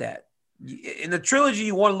you want that. In the trilogy,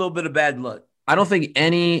 you want a little bit of bad blood. I don't think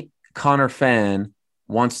any Conor fan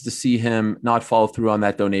wants to see him not follow through on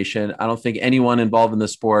that donation. I don't think anyone involved in the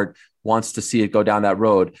sport wants to see it go down that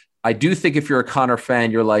road. I do think if you're a Conor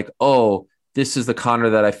fan, you're like, oh, this is the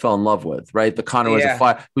Conor that I fell in love with, right? The Conor was a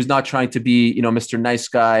fighter who's not trying to be, Mr. Nice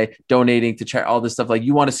Guy, donating to charity, all this stuff. Like,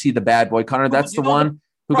 you want to see the bad boy Conor. That's the one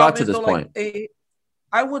who got to this point.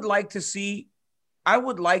 I would like to see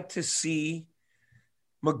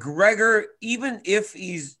McGregor, even if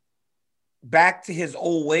he's back to his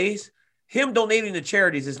old ways, him donating to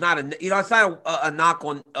charities is not it's not a knock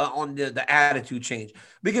on the attitude change.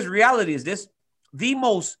 Because reality is this: the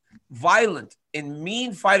most violent and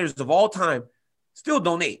mean fighters of all time still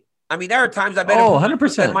donate. I mean, there are times I bet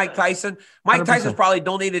 100%. Mike Tyson. Mike 100%. Tyson's probably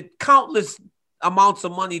donated countless amounts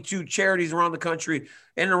of money to charities around the country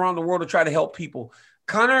and around the world to try to help people.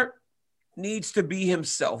 Conor needs to be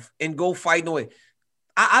himself and go fight no way.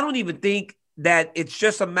 I don't even think that it's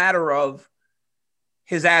just a matter of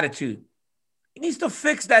his attitude. He needs to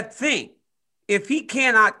fix that thing. If he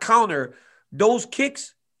cannot counter those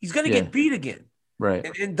kicks, he's going to get beat again. Right.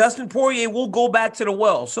 And Dustin Poirier will go back to the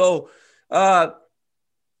well. So, and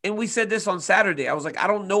we said this on Saturday. I was like, I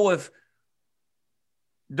don't know if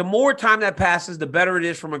the more time that passes, the better it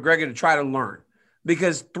is for McGregor to try to learn.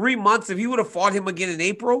 Because 3 months, if he would have fought him again in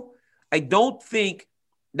April, I don't think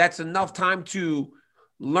that's enough time to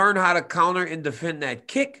learn how to counter and defend that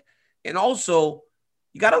kick. And also,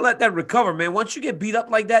 you got to let that recover, man. Once you get beat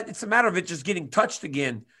up like that, it's a matter of it just getting touched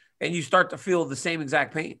again, and you start to feel the same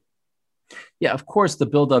exact pain. Yeah, of course, the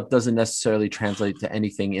buildup doesn't necessarily translate to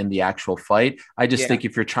anything in the actual fight. I just think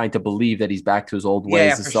if you're trying to believe that he's back to his old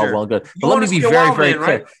ways, it's all well and good. But let me be very, very clear.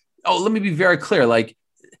 Right? Let me be very clear. Like,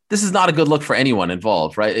 this is not a good look for anyone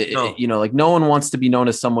involved, right? No. Like, no one wants to be known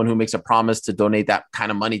as someone who makes a promise to donate that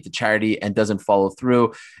kind of money to charity and doesn't follow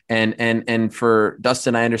through. And for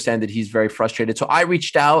Dustin, I understand that he's very frustrated. So I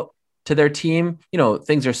reached out to their team.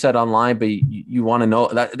 Things are said online, but you want to know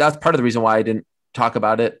that's part of the reason why I didn't talk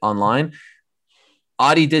about it online.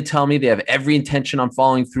 Adi did tell me they have every intention on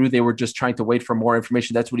following through. They were just trying to wait for more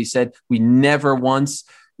information. That's what he said. We never once,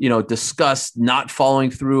 discussed not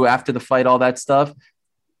following through after the fight, all that stuff.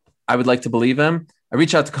 I would like to believe him. I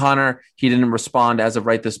reached out to Conor. He didn't respond as of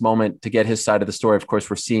right this moment to get his side of the story. Of course,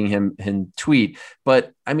 we're seeing him tweet,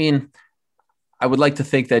 but I mean, I would like to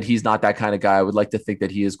think that he's not that kind of guy. I would like to think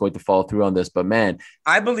that he is going to follow through on this, but man,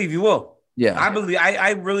 I believe he will. Yeah,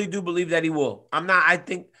 I really do believe that he will. I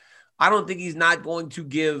don't think he's not going to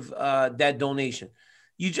give that donation.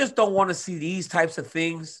 You just don't want to see these types of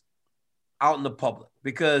things out in the public,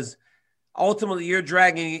 because ultimately you're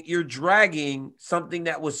dragging something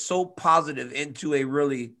that was so positive into a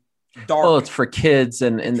really dark. Well, it's for kids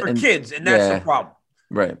and kids, and that's the problem.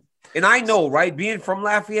 Right. And I know, right, being from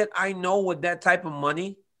Lafayette, I know what that type of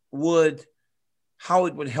money how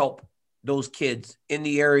it would help those kids in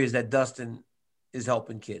the areas that Dustin is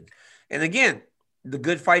helping kids. And again, the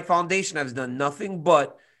Good Fight Foundation has done nothing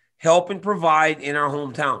but help and provide in our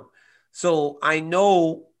hometown. So I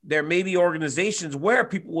know there may be organizations where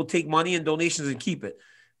people will take money and donations and keep it.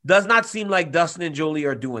 Does not seem like Dustin and Jolie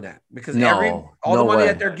are doing that, because all the money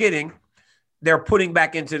that they're getting, they're putting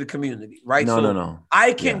back into the community, right? No.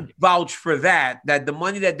 I can vouch for that the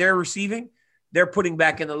money that they're receiving, they're putting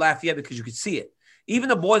back into Lafayette, because you can see it. Even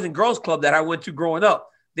the Boys and Girls Club that I went to growing up,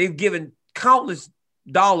 they've given countless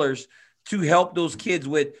dollars to help those kids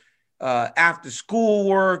with after school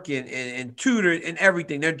work and tutor and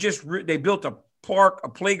everything. They built a park, a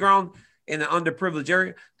playground in an underprivileged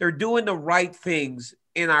area. They're doing the right things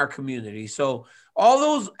in our community. So all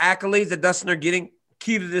those accolades that Dustin are getting,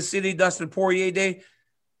 Key to the City, Dustin Poirier Day,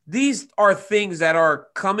 these are things that are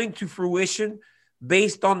coming to fruition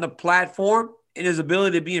based on the platform and his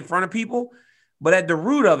ability to be in front of people. But at the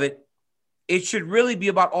root of it, it should really be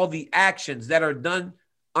about all the actions that are done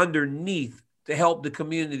underneath to help the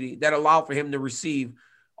community that allow for him to receive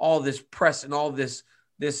all this press and all the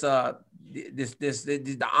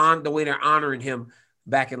way they're honoring him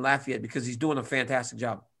back in Lafayette, because he's doing a fantastic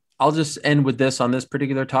job. I'll just end with this on this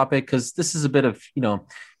particular topic, because this is a bit of,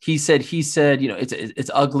 he said,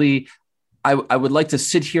 it's ugly. I would like to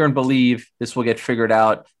sit here and believe this will get figured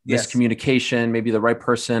out. Miscommunication, maybe the right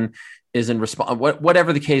person isn't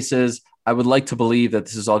whatever the case is. I would like to believe that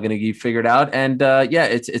this is all going to get figured out. And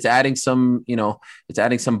it's adding some, it's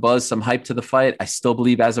adding some buzz, some hype to the fight. I still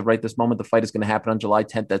believe as of right this moment, the fight is going to happen on July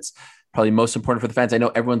 10th. That's probably most important for the fans. I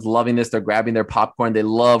know everyone's loving this. They're grabbing their popcorn. They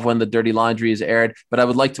love when the dirty laundry is aired, but I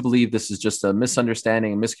would like to believe this is just a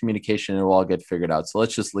misunderstanding, a miscommunication, and it will all get figured out. So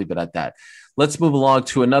let's just leave it at that. Let's move along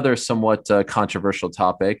to another somewhat controversial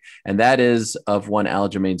topic, and that is of one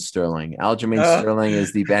Aljamain Sterling. Aljamain Sterling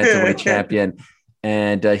is the bantamweight champion.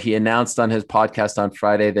 And he announced on his podcast on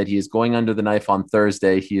Friday that he is going under the knife on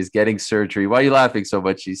Thursday. He is getting surgery. Why are you laughing so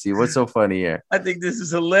much, EC? What's so funny here? I think this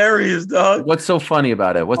is hilarious, dog. What's so funny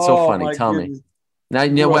about it? What's so funny? Tell me. Now,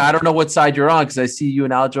 I don't know what side you're on, because I see you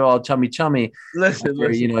and Aljo all chummy. Listen.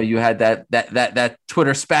 You had that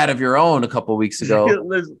Twitter spat of your own a couple of weeks ago.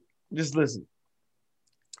 Listen.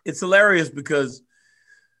 It's hilarious because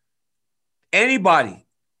anybody,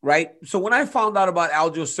 right? So when I found out about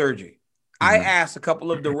Aljo's surgery, I asked a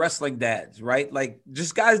couple of the wrestling dads, right? Like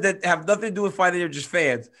just guys that have nothing to do with fighting, they're just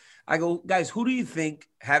fans. I go, guys, who do you think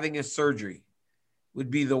having a surgery would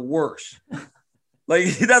be the worst? Like,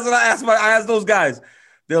 that's what I asked. I asked those guys.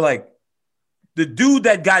 They're like, the dude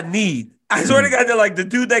that got kneed. I swear to God, they're like, the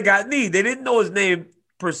dude that got kneed. They didn't know his name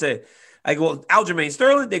per se. I go, Aljamain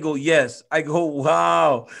Sterling? They go, yes. I go,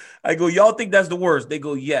 wow. I go, y'all think that's the worst? They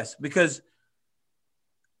go, yes, because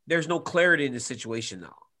there's no clarity in the situation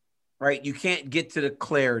now. Right? You can't get to the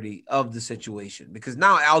clarity of the situation because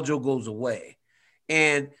now Aljo goes away.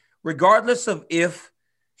 And regardless of if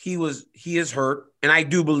he is hurt, and I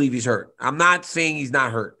do believe he's hurt. I'm not saying he's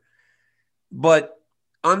not hurt. But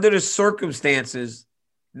under the circumstances,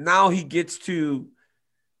 now he gets to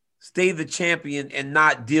stay the champion and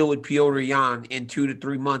not deal with Petr Yan in 2 to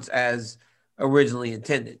 3 months as originally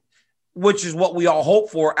intended, which is what we all hope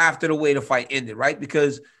for after the way the fight ended, right?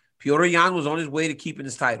 Because Petr Yan was on his way to keeping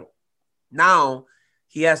his title. Now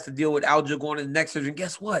he has to deal with Aljo going to the neck surgery. And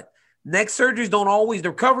guess what? Neck surgeries the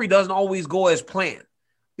recovery doesn't always go as planned.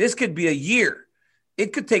 This could be a year.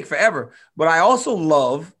 It could take forever. But I also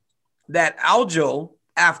love that Aljo,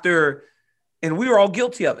 and we were all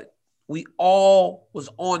guilty of it. We all was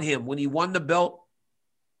on him when he won the belt.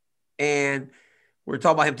 And we were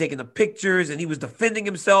talking about him taking the pictures and he was defending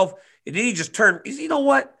himself. And then he just turned, he said, you know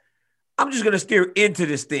what? I'm just going to steer into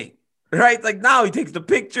this thing. Right? Like now he takes the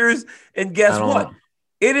pictures and guess what?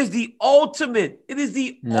 It is the ultimate. It is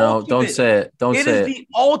the ultimate. Don't say it. It is the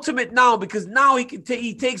ultimate now because now he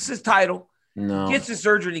takes his title, gets his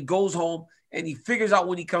surgery, and he goes home and he figures out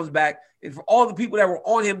when he comes back. And for all the people that were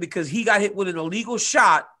on him because he got hit with an illegal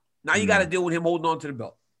shot, now you got to deal with him holding on to the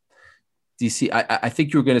belt. DC, I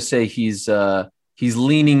think you were going to say he's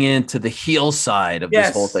leaning into the heel side of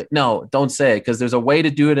this whole thing. No, don't say it because there's a way to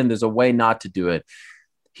do it and there's a way not to do it.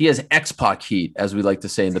 He has X-Pac heat, as we like to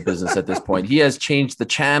say in the business at this point. He has changed the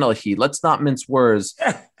channel heat. Let's not mince words.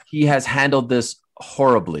 He has handled this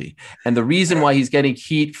horribly. And the reason why he's getting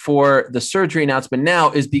heat for the surgery announcement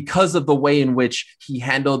now is because of the way in which he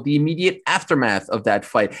handled the immediate aftermath of that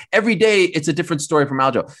fight. Every day, it's a different story from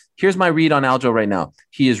Aljo. Here's my read on Aljo right now.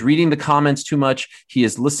 He is reading the comments too much. He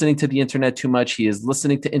is listening to the internet too much. He is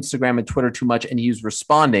listening to Instagram and Twitter too much, and he's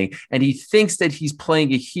responding. And he thinks that he's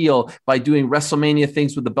playing a heel by doing WrestleMania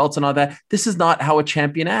things with the belts and all that. This is not how a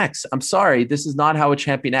champion acts. I'm sorry. This is not how a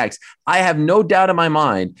champion acts. I have no doubt in my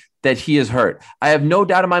mind that he is hurt. I have no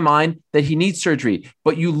doubt in my mind that he needs surgery,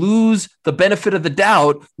 but you lose the benefit of the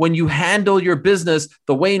doubt when you handle your business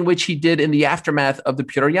the way in which he did in the aftermath of the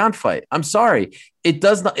Petr Yan fight. I'm sorry. It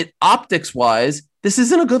does not, optics wise, this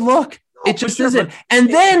isn't a good look. It just isn't.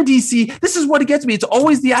 And then DC, this is what it gets me. It's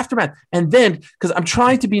always the aftermath. And then, because I'm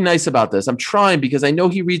trying to be nice about this, I'm trying because I know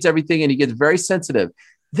he reads everything and he gets very sensitive.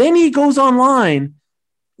 Then he goes online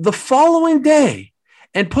the following day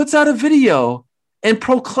and puts out a video and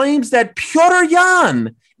proclaims that Petr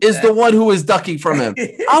Yan is the one who is ducking from him.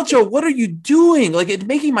 Aljo, what are you doing? Like, it's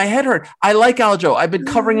making my head hurt. I like Aljo. I've been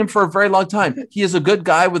covering him for a very long time. He is a good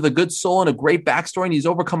guy with a good soul and a great backstory, and he's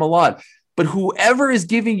overcome a lot. But whoever is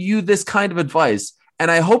giving you this kind of advice, and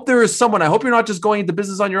I hope there is someone, I hope you're not just going into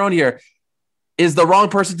business on your own here, is the wrong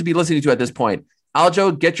person to be listening to at this point.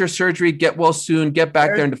 Aljo, get your surgery, get well soon, get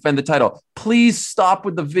back there and defend the title. Please stop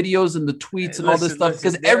with the videos and the tweets and all this stuff,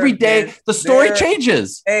 because every day the story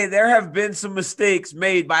changes. Hey, there have been some mistakes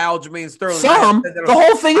made by Aljamain Sterling. The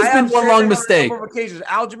whole thing has been one long mistake.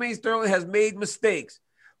 Aljamain Sterling has made mistakes,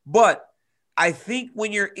 but I think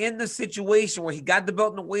when you're in the situation where he got the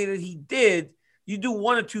belt in the way that he did, you do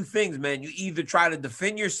one of two things, man. You either try to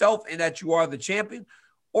defend yourself and that you are the champion,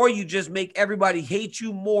 or you just make everybody hate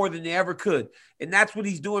you more than they ever could. And that's what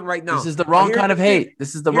he's doing right now. This is the wrong kind of hate.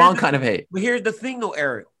 This is the wrong kind of hate. But here's the thing, though,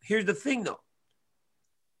 Ariel. Here's the thing, though.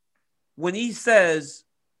 When he says,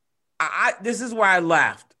 this is where I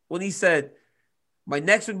laughed. When he said, my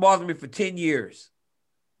neck's been bothering me for 10 years,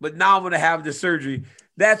 but now I'm going to have the surgery.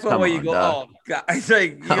 That's the way you go, oh, God. It's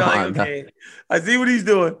like, you're like, okay, I see what he's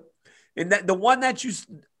doing. And that the one that you,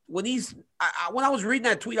 when I was reading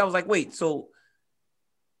that tweet, I was like, wait, so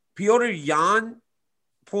Petr Yan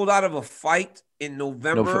pulled out of a fight in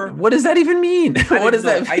November. What does that even mean? What is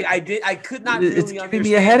that? I could not really understand. It's giving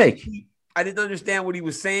me a headache. I didn't understand what he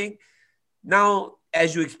was saying. Now,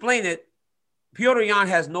 as you explain it, Petr Yan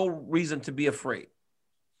has no reason to be afraid.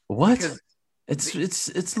 What? It's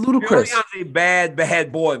ludicrous. Petr Yan's a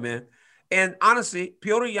bad boy, man. And honestly,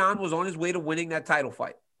 Petr Yan was on his way to winning that title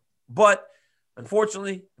fight. But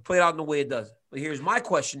unfortunately, it played out in the way it does. But here's my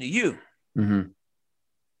question to you. Mm-hmm.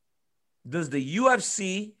 Does the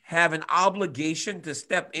UFC have an obligation to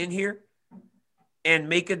step in here and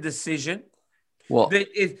make a decision? Well,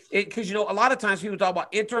 because, you know, a lot of times people talk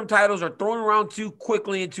about interim titles are thrown around too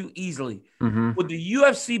quickly and too easily. Mm-hmm. Would the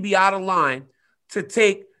UFC be out of line to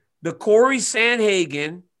take the Corey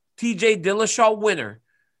Sandhagen, TJ Dillashaw winner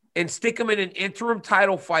and stick him in an interim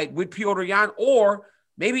title fight with Petr Yan, or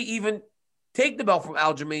maybe even take the belt from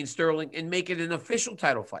Aljamain Sterling and make it an official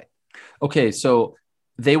title fight? Okay, so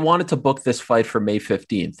they wanted to book this fight for May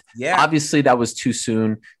 15th. Yeah. Obviously, that was too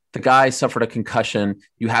soon. The guy suffered a concussion.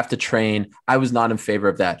 You have to train. I was not in favor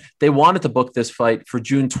of that. They wanted to book this fight for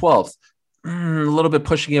June 12th. A little bit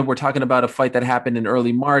pushing it. We're talking about a fight that happened in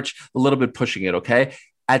early March, a little bit pushing it, okay?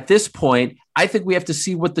 At this point, I think we have to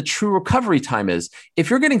see what the true recovery time is. If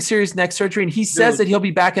you're getting serious neck surgery and he says that he'll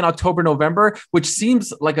be back in October, November, which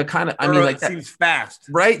seems like a kind of, that seems fast,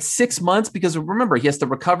 right? 6 months, because remember, he has to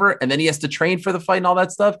recover and then he has to train for the fight and all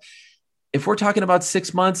that stuff. If we're talking about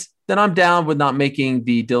 6 months, then I'm down with not making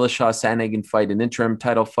the Dillashaw-Sandhagen fight an interim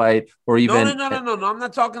title fight, or even no. I'm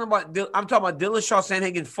not talking about. I'm talking about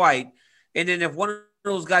Dillashaw-Sandhagen fight, and then if one of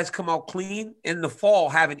those guys come out clean in the fall,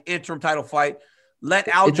 have an interim title fight. Let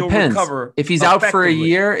Aljo recover. If he's out for a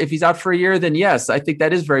year, then yes, I think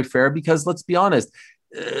that is very fair, because let's be honest,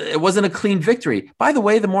 it wasn't a clean victory. By the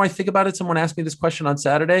way, the more I think about it, someone asked me this question on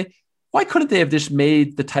Saturday. Why couldn't they have just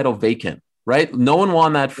made the title vacant, right? No one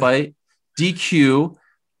won that fight. DQ,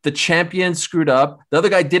 the champion screwed up. The other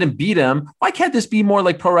guy didn't beat him. Why can't this be more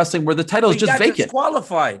like pro wrestling where the title is just vacant?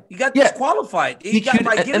 Disqualified. You got disqualified.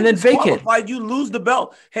 And then vacant. You lose the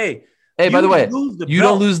belt. Hey, by the way, you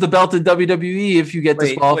don't lose the belt in WWE if you get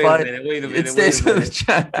disqualified. Wait a minute. It stays in the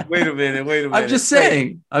chat. Wait a minute. I'm just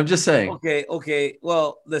saying. Okay.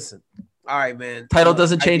 Well, listen. All right, man. Title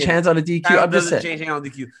doesn't change hands on a DQ. I'm just saying. Change hands on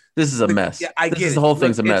DQ. This is a mess. Yeah, I get it. The whole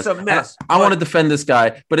thing's a mess. It's a mess. I want to defend this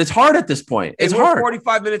guy, but it's hard at this point. It's hard.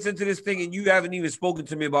 45 minutes into this thing, and you haven't even spoken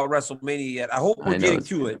to me about WrestleMania yet. I hope we're getting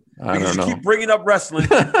to it. Because you keep bringing up wrestling.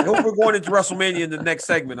 I hope we're going into WrestleMania in the next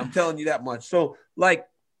segment. I'm telling you that much. So, like,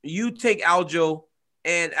 you take Aljo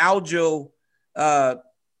And Aljo,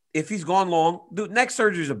 if he's gone long, the neck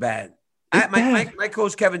surgeries are bad. My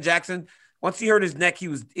coach, Kevin Jackson, once he hurt his neck,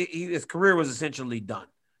 his career was essentially done.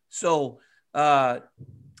 So I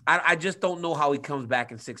just don't know how he comes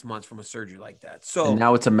back in 6 months from a surgery like that. So and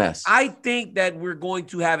now it's a mess. I think that we're going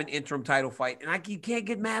to have an interim title fight, and you can't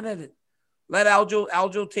get mad at it. Let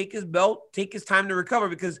Aljo take his belt, take his time to recover,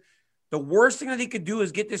 because the worst thing that he could do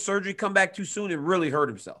is get this surgery, come back too soon, and really hurt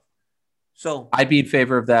himself. So I'd be in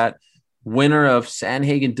favor of that. Winner of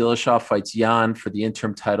Sandhagen Dillashaw fights Jan for the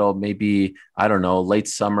interim title, maybe, I don't know, late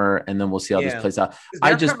summer, and then we'll see how this plays out.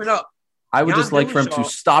 I would just like for him to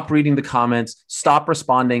stop reading the comments, stop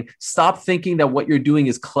responding, stop thinking that what you're doing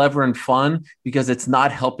is clever and fun, because it's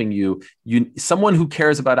not helping you. Someone who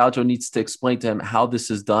cares about Aljo needs to explain to him how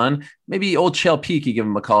this is done. Maybe old Chael P could give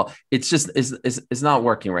him a call. It's just it's not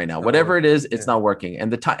working right now. Whatever it is, it's not working.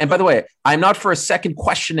 And by the way, I'm not for a second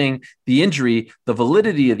questioning the injury, the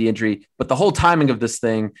validity of the injury, but the whole timing of this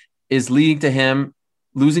thing is leading to him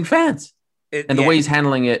losing fans. The way he's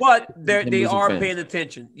handling it. But they are paying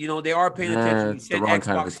attention. They are paying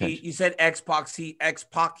attention. You said X-Pac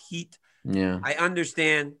heat. Yeah. I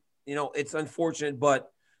understand. It's unfortunate,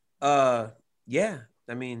 but I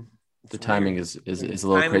mean, the timing is a little crazy.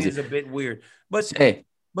 Timing is a bit weird. But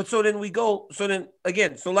so then we go. So then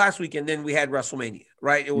again, last weekend, then we had WrestleMania,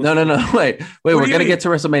 right? No. Wait. We're going to get to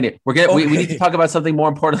WrestleMania. We need to talk about something more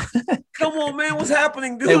important. Come on, man. What's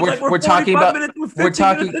happening, dude? Hey, we're talking about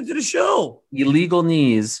into the show. Illegal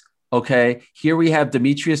knees. Okay. Here we have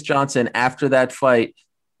Demetrius Johnson after that fight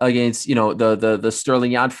against, the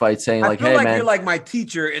Sterling Jan fight, saying like, "Hey, man, you're like my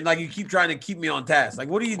teacher, and like you keep trying to keep me on task. Like,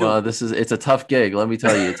 what are you doing?" Well, it's a tough gig. Let me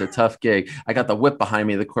tell you, it's a tough gig. I got the whip behind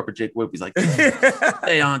me, the corporate Jake whip. He's like,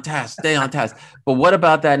 "Stay on task, stay on task." But what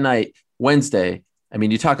about that night, Wednesday? I mean,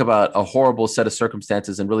 you talk about a horrible set of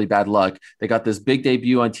circumstances and really bad luck. They got this big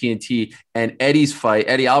debut on TNT, and Eddie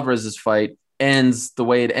Alvarez's fight ends the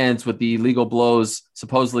way it ends, with the illegal blows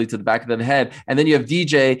supposedly to the back of the head. And then you have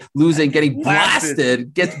DJ losing, gets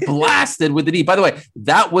blasted with the knee. By the way,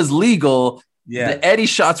 that was legal. Yeah. The Eddie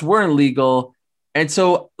shots weren't legal. And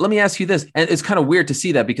so let me ask you this. And it's kind of weird to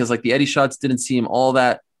see that, because like the Eddie shots didn't seem all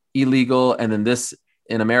that illegal. And then this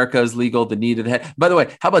in America is legal, the knee to the head. By the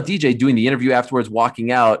way, how about DJ doing the interview afterwards,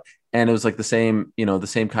 walking out, and it was like the same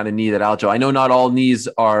kind of knee that Aljo. I know not all knees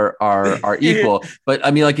are equal, but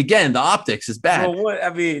I mean, like, again, the optics is bad. Well,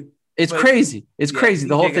 it's crazy. It's crazy.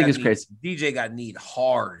 The whole thing is crazy. DJ got kneed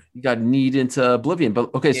hard. He got kneed into oblivion.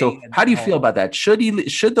 But okay, so how do you feel about that?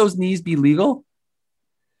 Should those knees be legal?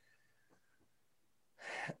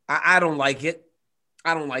 I don't like it.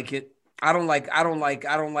 I don't like knees.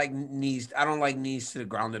 I don't like knees to the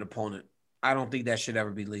grounded opponent. I don't think that should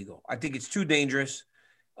ever be legal. I think it's too dangerous.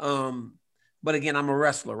 But again, I'm a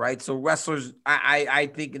wrestler, right? So wrestlers, I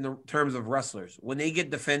think in the terms of wrestlers, when they get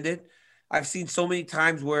defended, I've seen so many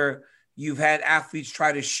times where you've had athletes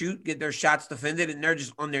try to get their shots defended, and they're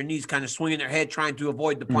just on their knees, kind of swinging their head, trying to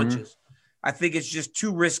avoid the punches. Mm-hmm. I think it's just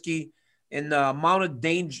too risky, and the amount of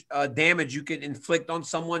damage you can inflict on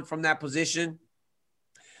someone from that position.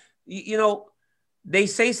 They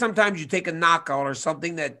say sometimes you take a knockout or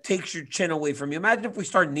something that takes your chin away from you. Imagine if we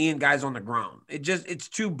start kneeing guys on the ground. It's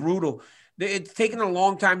too brutal. It's taken a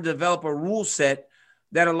long time to develop a rule set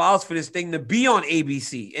that allows for this thing to be on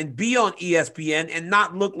ABC and be on ESPN and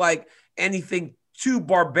not look like anything too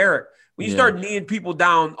barbaric. When you start kneeing people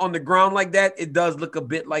down on the ground like that, it does look a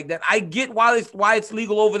bit like that. I get why it's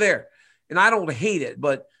legal over there, and I don't hate it,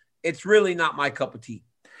 but it's really not my cup of tea.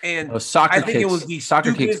 And soccer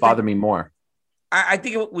kicks bother me more. I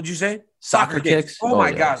think would you say soccer kicks? Oh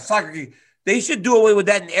my God, soccer kicks. They should do away with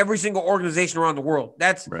that in every single organization around the world.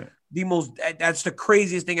 That's right. That's the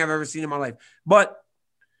craziest thing I've ever seen in my life. But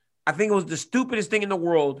I think it was the stupidest thing in the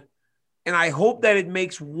world. And I hope that it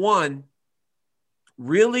makes one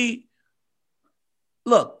really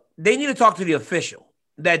look, they need to talk to the official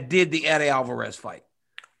that did the Eddie Alvarez fight.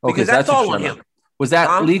 Because that's all on him. Was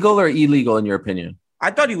that legal or illegal in your opinion?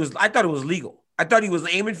 I thought it was legal. I thought he was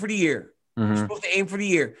aiming for the ear. Mm-hmm. He was supposed to aim for the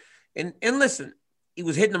ear. And listen, he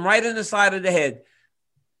was hitting him right in the side of the head.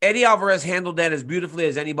 Eddie Alvarez handled that as beautifully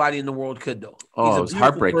as anybody in the world could, though. Oh, it was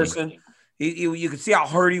heartbreaking. Person. You could see how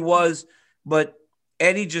hurt he was, but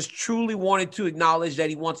Eddie just truly wanted to acknowledge that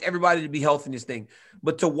he wants everybody to be healthy in this thing.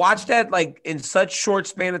 But to watch that like in such short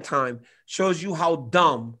span of time shows you how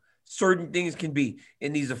dumb certain things can be.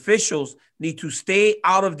 And these officials need to stay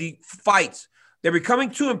out of the fights. They're becoming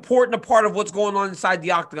too important a part of what's going on inside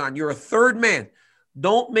the octagon. You're a third man.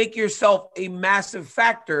 Don't make yourself a massive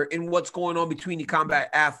factor in what's going on between the combat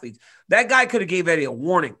athletes. That guy could have gave Eddie a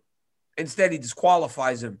warning. Instead, he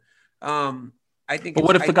disqualifies him. But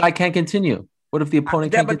what if the guy can't continue? What if the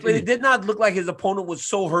opponent can't continue? But it did not look like his opponent was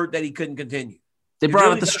so hurt that he couldn't continue. They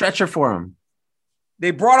brought out the stretcher for him.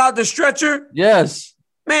 They brought out the stretcher? Yes.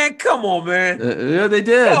 Man, come on, man. Yeah, they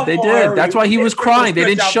did. They did. That's why he was crying. They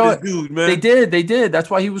didn't show it. Dude, man. They did. That's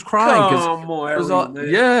why he was crying. Come on, man.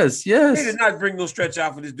 Yes. They did not bring no stretch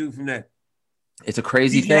out for this dude from that. It's a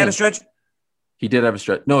crazy thing. He had a stretch? He did have a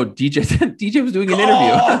stretch. No, DJ was doing an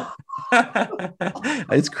interview.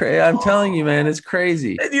 It's crazy. I'm telling you, man, it's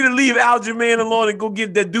crazy. They need to leave Aljamain alone and go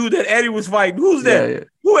get that dude that Eddie was fighting. Who's that? Yeah.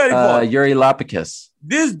 Who Eddie fought? Yuri Lapicus.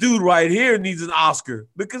 This dude right here needs an Oscar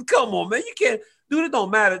because come on, man, you can't. Dude, it don't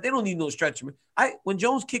matter. They don't need no stretcher, man. When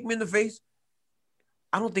Jones kicked me in the face,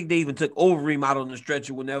 I don't think they even took Overeem out on the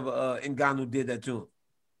stretcher whenever Ngannou did that to him.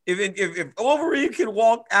 If Overeem can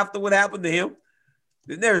walk after what happened to him,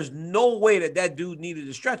 then there's no way that dude needed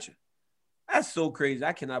a stretcher. That's so crazy.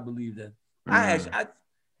 I cannot believe that.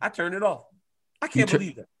 I turned it off. I can't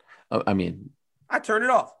believe that. I turned it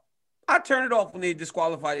off. I turned it off when they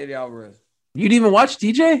disqualified Eddie Alvarez. You didn't even watch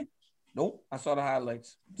DJ? Nope. I saw the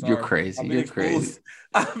highlights. Sorry. You're crazy. You're crazy.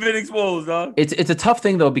 I've been exposed, dog. It's a tough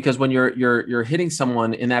thing though, because when you're hitting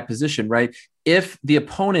someone in that position, right? If the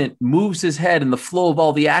opponent moves his head in the flow of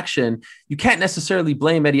all the action, you can't necessarily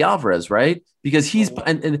blame Eddie Alvarez, right? Because he's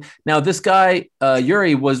and now this guy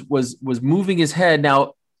Yuri was moving his head.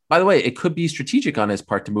 Now, by the way, it could be strategic on his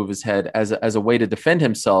part to move his head as a way to defend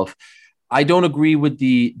himself. I don't agree with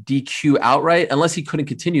the DQ outright. Unless he couldn't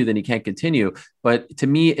continue, then he can't continue. But to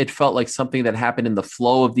me, it felt like something that happened in the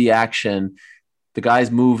flow of the action. The guy's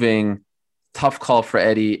moving. Tough call for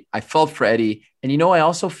Eddie. I felt for Eddie. And I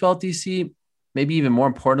also felt, DC, maybe even more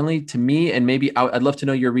importantly to me, and maybe I'd love to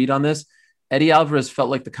know your read on this. Eddie Alvarez felt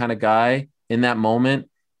like the kind of guy in that moment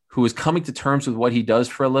who was coming to terms with what he does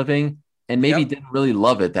for a living and maybe didn't really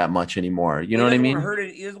love it that much anymore. You know what I mean?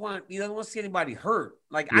 He doesn't want to see anybody hurt.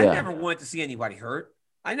 Like, I never wanted to see anybody hurt.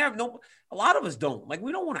 A lot of us don't. Like,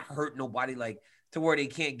 we don't want to hurt nobody, like, to where they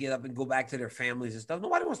can't get up and go back to their families and stuff.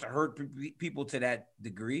 Nobody wants to hurt people to that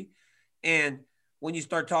degree. And when you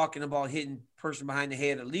start talking about hitting person behind the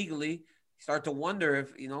head illegally, you start to wonder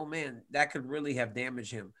if, man, that could really have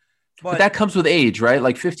damaged him. But that comes with age, right?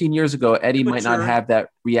 Like 15 years ago, Eddie might not have that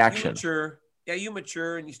reaction. You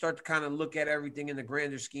mature and you start to kind of look at everything in the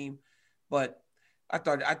grander scheme. But I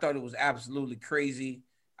thought it was absolutely crazy.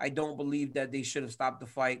 I don't believe that they should have stopped the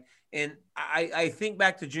fight. And I think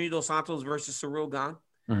back to Junior Dos Santos versus Ciryl Gane.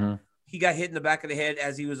 Mm-hmm. He got hit in the back of the head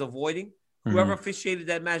as he was avoiding. Whoever officiated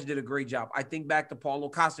that match did a great job. I think back to Paulo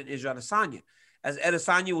Costa and Israel Adesanya. As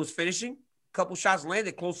Adesanya was finishing, a couple shots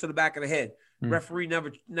landed close to the back of the head. Referee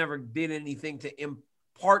never did anything to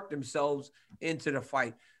impart themselves into the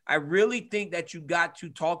fight. I really think that you got to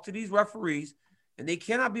talk to these referees, and they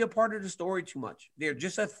cannot be a part of the story too much. They're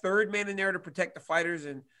just a third man in there to protect the fighters,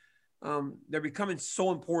 and they're becoming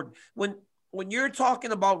so important. When you're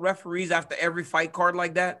talking about referees after every fight card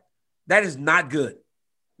like that, that is not good.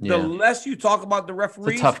 Yeah. The less you talk about the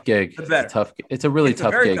referees, it's a tough gig. The better. It's a really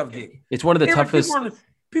tough gig. It's one of the toughest.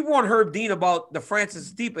 People want Herb Dean about the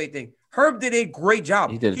Francis Stipe thing. Herb did a great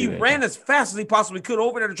job. He ran as fast as he possibly could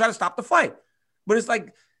over there to try to stop the fight. But it's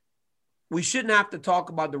like, we shouldn't have to talk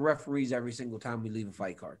about the referees every single time we leave a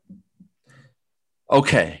fight card.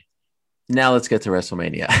 Okay. Now let's get to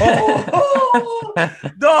WrestleMania.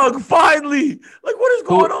 Dog, finally. Like, what is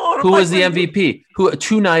going on? Who was the MVP?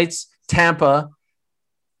 2 nights, Tampa.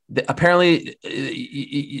 Apparently,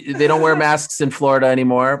 they don't wear masks in Florida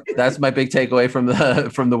anymore. That's my big takeaway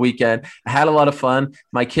from the weekend. I had a lot of fun.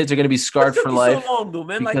 My kids are going to be scarred for life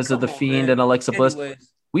because of The Fiend and Alexa Bliss.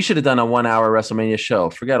 We should have done a 1-hour WrestleMania show.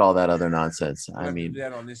 Forget all that other nonsense. I mean,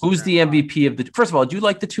 who's the MVP of the? First of all, do you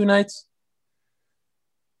like the 2 nights?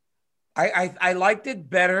 I liked it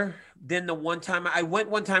better than the one time. I went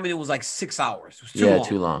one time and it was like 6 hours. It was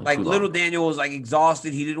too long. Like Little Daniel was like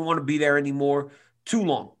exhausted. He didn't want to be there anymore. Too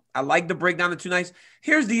long. I like the breakdown of 2 nights.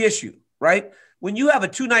 Here's the issue, right? When you have a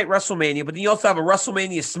 2-night WrestleMania, but then you also have a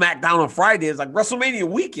WrestleMania SmackDown on Friday, it's like WrestleMania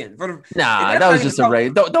weekend. That was just a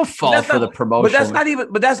race. Don't fall for the promotion.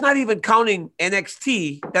 But that's not even counting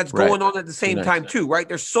NXT that's going on at the same time too, right?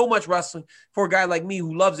 There's so much wrestling for a guy like me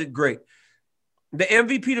who loves it. Great. The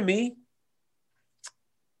MVP to me,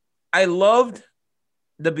 I loved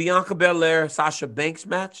the Bianca Belair Sasha Banks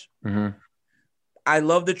match. Mm-hmm. I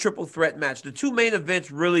love the triple threat match. The 2 main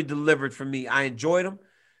events really delivered for me. I enjoyed them.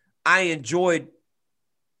 I enjoyed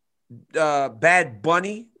Bad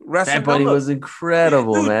Bunny wrestling. Bad Bunny was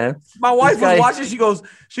incredible, dude, man. My wife was watching. She goes,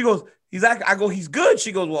 I go, he's good.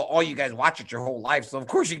 She goes, well, all you guys watch it your whole life. So of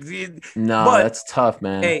course you did. No, but that's tough,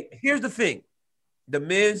 man. Hey, here's the thing. The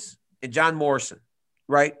Miz and John Morrison,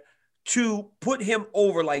 right? to put him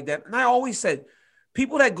over like that. And I always said,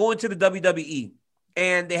 people that go into the WWE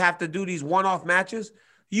and they have to do these one-off matches,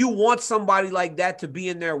 you want somebody like that to be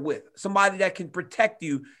in there with, somebody that can protect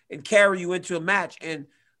you and carry you into a match. And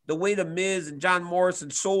the way the Miz and John Morrison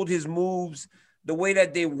sold his moves, the way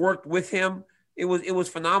that they worked with him, it was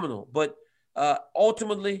phenomenal. But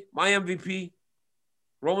ultimately, my MVP,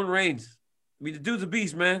 Roman Reigns. I mean, the dude's a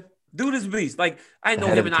beast, man. Dude is a beast. Like, I know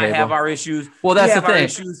him and I have our issues. Well, that's the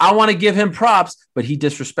thing. I want to give him props, but he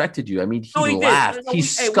disrespected you. I mean, he laughed. He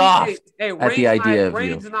scoffed at the idea of you.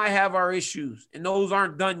 Reigns and I have our issues, and those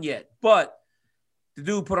aren't done yet. But the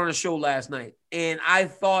dude put on a show last night, and I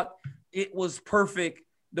thought it was perfect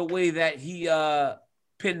the way that he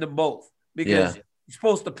pinned them both, because you're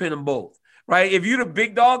supposed to pin them both, right? If you're the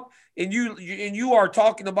big dog and you are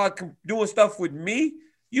talking about doing stuff with me,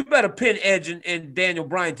 you better pin Edge and Daniel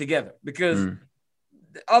Bryan together, because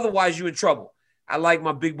otherwise you're in trouble. I like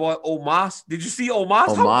my big boy Omos. Did you see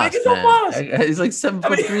Omos? How big is Omos? He's like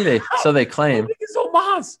 7'3". So they claim. How big is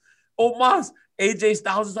Omos? Omos. AJ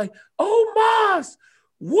Styles is like, Omos,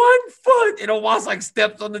 1 foot. And Omos like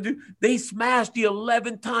steps on the dude. They smashed the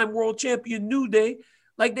 11-time world champion New Day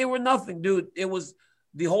like they were nothing, dude. It was,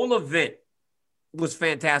 the whole event was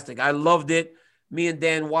fantastic. I loved it. Me and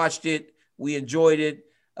Dan watched it. We enjoyed it.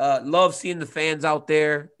 Love seeing the fans out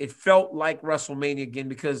there. It felt like WrestleMania again,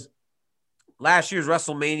 because last year's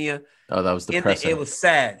WrestleMania, that was depressing. It was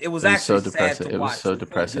sad. It was actually so depressing. Sad to watch. It was so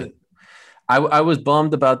depressing. I was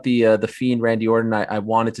bummed about the Fiend Randy Orton. I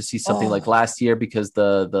wanted to see something like last year, because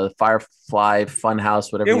the Firefly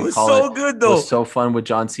Funhouse, whatever you call it, so good though. It was so fun with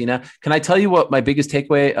John Cena. Can I tell you what my biggest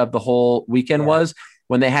takeaway of the whole weekend was?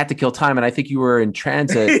 When they had to kill time, and I think you were in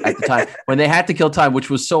transit at the time, when they had to kill time, which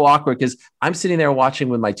was so awkward, because I'm sitting there watching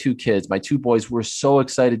with my two kids. My two boys were so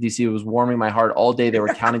excited. DC, it was warming my heart all day. They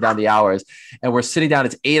were counting down the hours, and we're sitting down.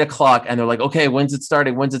 It's 8:00, and they're like, okay, when's it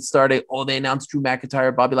starting? When's it starting? Oh, they announced Drew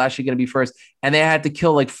McIntyre, Bobby Lashley going to be first. And they had to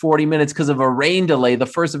kill like 40 minutes because of a rain delay, the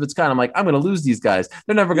first of its kind. I'm like, I'm going to lose these guys.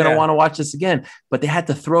 They're never going to want to watch this again. But they had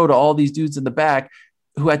to throw to all these dudes in the back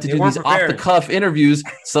who had to do these off-the-cuff interviews.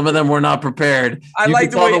 Some of them were not prepared. I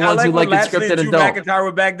like the ones who like it scripted and don't. McIntyre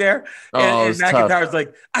were back there, and McIntyre's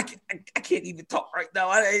like, I can't even talk right now.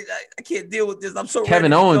 I can't deal with this. I'm so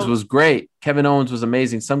Kevin Owens was great. Kevin Owens was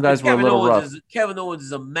amazing. Some guys were a little rough. Kevin Owens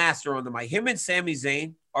is a master on the mic. Him and Sami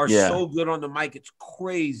Zayn are so good on the mic. It's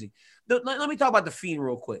crazy. Let me talk about the Fiend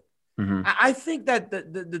real quick. Mm-hmm. I think that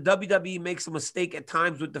the WWE makes a mistake at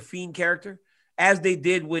times with the Fiend character, as they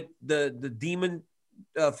did with the Demon.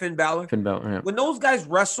 Finn Balor. When those guys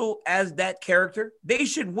wrestle as that character, they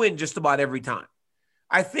should win just about every time.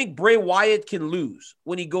 I think Bray Wyatt can lose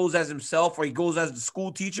when he goes as himself, or he goes as the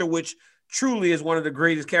school teacher, which truly is one of the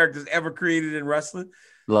greatest characters ever created in wrestling.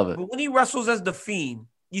 Love it. But when he wrestles as the Fiend,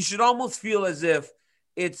 you should almost feel as if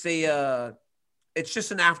it's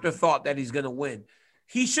just an afterthought that he's going to win.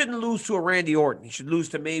 He shouldn't lose to a Randy Orton. He should lose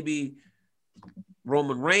to maybe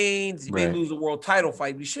Roman Reigns. He may lose a world title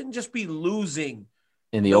fight. He shouldn't just be losing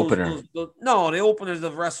in the opener. The openers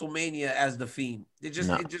of WrestleMania as the Fiend. It just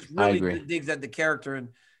really digs at the character and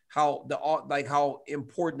how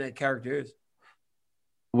important that character is.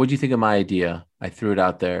 What do you think of my idea? I threw it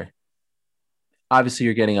out there. Obviously,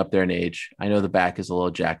 you're getting up there in age. I know the back is a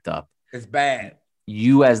little jacked up. It's bad.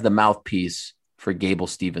 You as the mouthpiece for Gable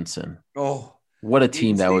Stevenson. Oh, what a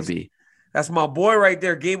team that would be. That's my boy right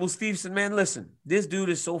there, Gable Stevenson. Man, listen, this dude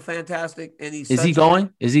is so fantastic, and is he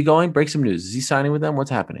going? Is he going? Break some news. Is he signing with them? What's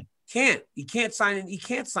happening? He can't sign. He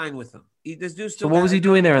can't sign with them. This dude still. So what was he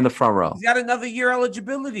doing there in the front row? He's got another year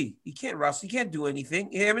eligibility. He can't wrestle. He can't do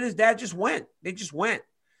anything. Him and his dad just went. They just went.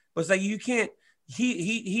 But it's like you can't.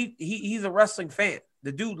 He's a wrestling fan.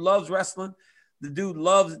 The dude loves wrestling. The dude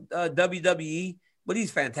loves WWE. But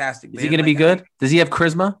he's fantastic. Man. Is he going to be good? Does he have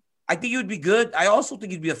charisma? I think he would be good. I also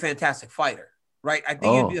think he'd be a fantastic fighter, right? I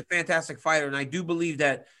think he'd be a fantastic fighter, and I do believe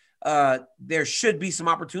that there should be some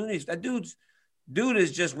opportunities. That dude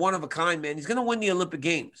is just one of a kind, man. He's going to win the Olympic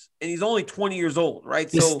Games, and he's only 20 years old, right?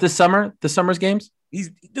 The summer's games? He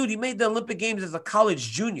made the Olympic Games as a college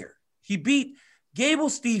junior. He beat Gable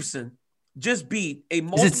Stevenson, just beat a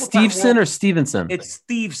multiple. Is it Stevenson or Stevenson? It's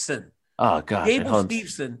Stevenson. Oh, gosh. Gable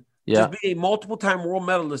Stevenson just beat a multiple-time world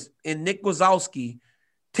medalist in Nick Wazowski,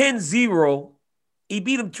 10-0. He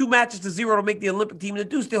beat him 2 matches to 0 to make the Olympic team. And the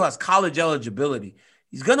dude still has college eligibility.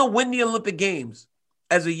 He's going to win the Olympic Games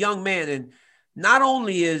as a young man. And not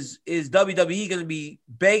only is WWE going to be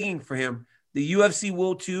begging for him, the UFC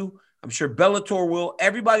will too. I'm sure Bellator will.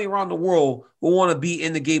 Everybody around the world will want to be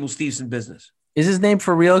in the Gable Stevenson business. Is his name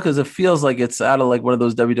for real? Because it feels like it's out of like one of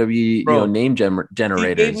those WWE name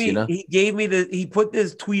generators. He put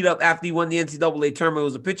this tweet up after he won the NCAA tournament. It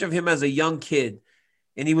was a picture of him as a young kid,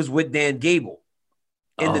 and he was with Dan Gable.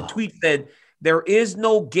 And the tweet said, "There is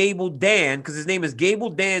no Gable Dan," because his name is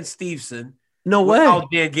Gable Dan Steveson. No way.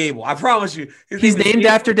 Dan Gable. I promise you. He's named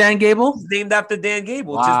after Dan Gable? He's named after Dan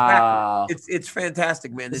Gable. Wow. It's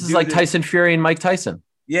fantastic, man. This is like Tyson Fury and Mike Tyson.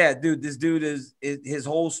 Yeah, dude. This dude is his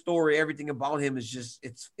whole story, everything about him is just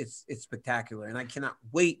it's spectacular. And I cannot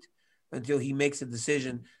wait until he makes a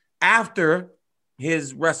decision after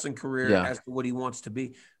his wrestling career as to what he wants to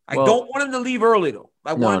be. I don't want him to leave early, though.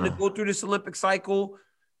 I want him to go through this Olympic cycle,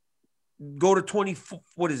 go to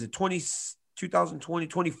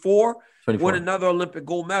 2024, win another Olympic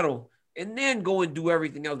gold medal, and then go and do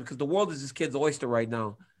everything else because the world is this kid's oyster right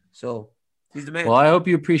now. So he's the man. Well, I hope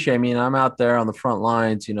you appreciate. I mean, I'm out there on the front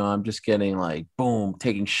lines. I'm just getting like boom,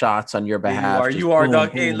 taking shots on your behalf. You are,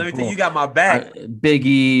 Doug. Hey, let me tell you, you got my back. Big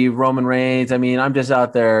E, Roman Reigns. I mean, I'm just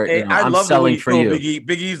out there. Hey, I'm selling for you. Big E.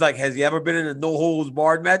 Big E's like, has he ever been in a no holds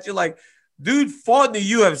barred match? You're like, dude fought in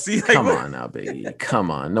the UFC. Like, come on now, Big E.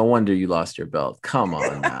 Come on. No wonder you lost your belt. Come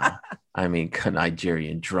on now. I mean,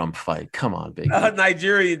 Nigerian drum fight. Come on, Big E.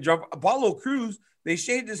 Nigerian drum. Apollo Crews, they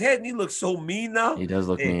shaved his head and he looks so mean now. He does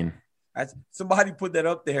look mean. Somebody put that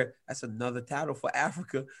up there. That's another title for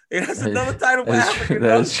Africa. That's another title for Africa.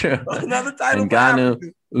 That's true. Another title for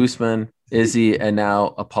Africa. Usman, Izzy, and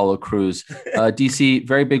now Apollo Crews. DC,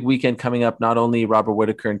 very big weekend coming up. Not only Robert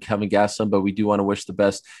Whitaker and Kelvin Gastelum, but we do want to wish the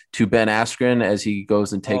best to Ben Askren as he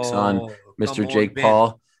goes and takes on Mr. Jake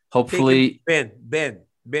Paul. Hopefully.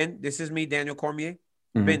 Ben, this is me, Daniel Cormier.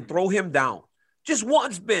 Mm-hmm. Ben, throw him down. Just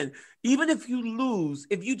once, Ben. Even if you lose,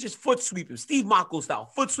 if you just foot sweep him, Steve Mockel style,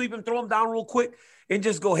 foot sweep him, throw him down real quick, and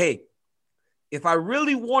just go, hey, if I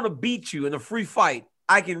really want to beat you in a free fight,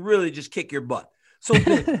 I can really just kick your butt. So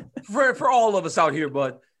Ben, for all of us out here,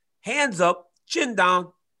 bud, hands up, chin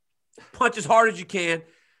down, punch as hard as you can.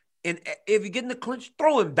 And if you get in the clinch,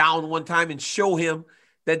 throw him down one time and show him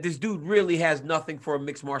that this dude really has nothing for a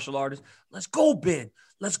mixed martial artist. Let's go, Ben.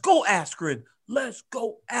 Let's go, Askren. Let's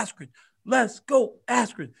go, Askren. Let's go,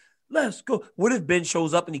 Askren. Let's go. What if Ben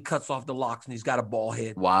shows up and he cuts off the locks and he's got a ball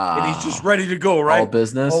head? Wow. And he's just ready to go, right? All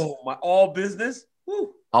business. Oh, my all business.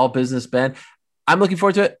 Woo. All business, Ben. I'm looking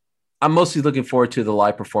forward to it. I'm mostly looking forward to the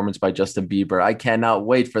live performance by Justin Bieber. I cannot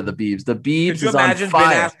wait for the Biebs. The Biebs is on fire. Could you imagine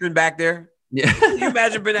Ben Askren back there? Yeah. Can you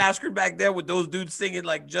imagine Ben Askren back there with those dudes singing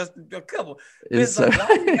like Justin? Come on. It's like, why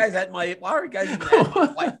are you guys at my fight?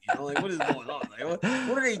 Like, what is going on? Like,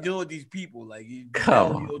 what are they doing with these people? Like,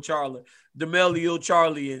 D'Amelio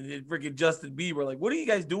Charlie and freaking Justin Bieber. Like, what are you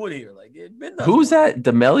guys doing here? Like, who's that?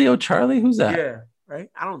 D'Amelio Charlie? Who's that? Yeah. Right?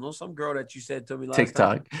 I don't know. Some girl that you said to me last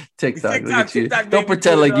TikTok. time. TikTok. Look at you. Don't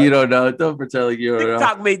pretend like you don't know. Don't pretend like you don't know.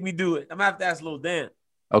 TikTok made me do it. I'm going to have to ask Lil Dan.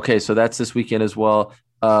 Okay, so that's this weekend as well.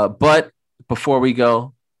 But before we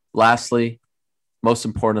go, lastly, most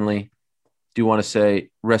importantly, do want to say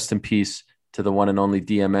rest in peace to the one and only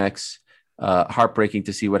DMX. Heartbreaking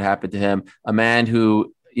to see what happened to him. A man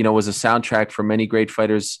who, was a soundtrack for many great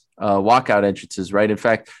fighters' walkout entrances, right? In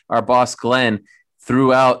fact, our boss, Glenn,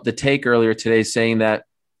 threw out the take earlier today saying that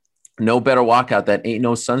no better walkout, that ain't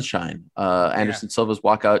no sunshine. Anderson Silva's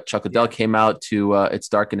walkout. Chuck Liddell came out to It's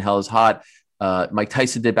Dark and Hell is Hot. Mike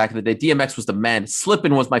Tyson did back in the day. DMX was the man.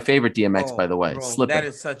 Slippin' was my favorite DMX, by the way. Slippin'. That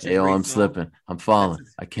is such a great I'm song. slipping. I'm falling.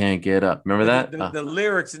 I can't get up. Remember that? The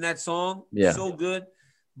lyrics in that song, so good.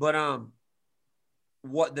 But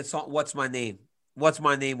What's My Name? What's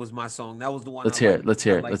My Name was my song. That was the one. Let's hear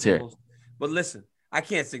it. But listen, I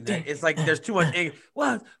can't sing that. It's like there's too much English.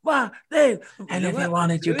 What's my name? And if you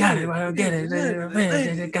want it, you got it. Well, get it.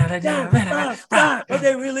 What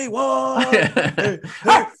they really want.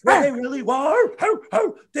 What they really want.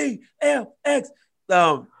 DMX.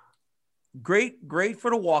 Great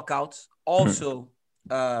for the walkouts. Also,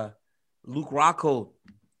 Luke Rockhold.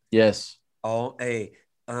 Yes. Oh, hey.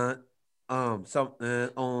 Something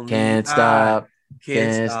only. Can't stop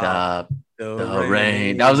the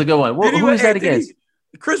rain. That was a good one. Who is that against?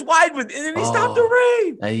 Chris Weidman, and then he stopped the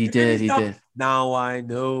rain. He did. Now I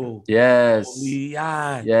know. Yes. Only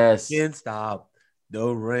I can stop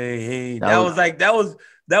the rain. That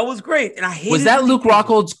was great. And I hated. Was that Luke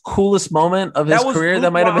Rockhold's coolest moment of his career?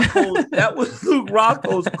 That might have been. That was Luke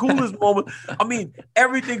Rockhold's coolest moment. I mean,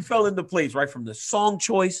 everything fell into place, right? From the song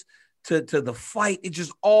choice to the fight. It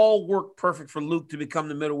just all worked perfect for Luke to become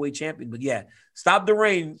the middleweight champion. But yeah, Stop the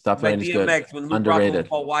Rain. Stop the Rain is good. When Luke Rockhold and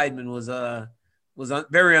Paul Weidman was a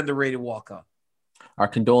very underrated walkout. Our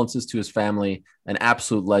condolences to his family, an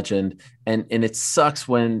absolute legend. And it sucks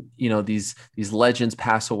when, these legends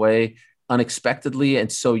pass away. unexpectedly and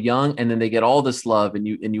so young, and then they get all this love, and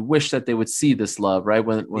you wish that they would see this love, right?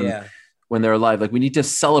 When they're alive. Like, we need to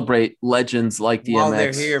celebrate legends like DMX while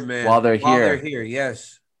they're here, man. While they're here,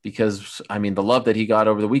 yes. Because I mean, the love that he got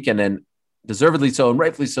over the weekend, and deservedly so and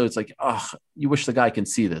rightfully so, it's like, you wish the guy can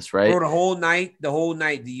see this, right? Bro, the whole night,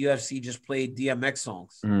 the UFC just played DMX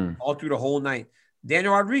songs all through the whole night.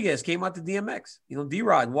 Daniel Rodriguez came out to DMX.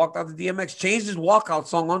 D-Rod walked out to DMX, changed his walkout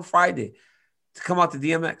song on Friday to come out to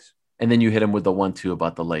DMX. And then you hit him with the 1-2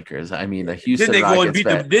 about the Lakers. I mean, the Houston Did they go and beat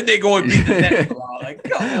the Nets? Like,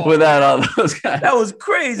 come on, without all those guys. That was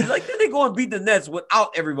crazy. Like, did they go and beat the Nets without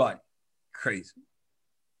everybody? Crazy.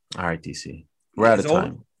 All right, DC. We're out of time.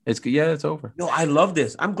 Over? It's good. Yeah, it's over. No, I love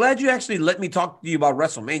this. I'm glad you actually let me talk to you about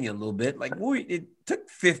WrestleMania a little bit. Like, it took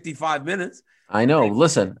 55 minutes. I know.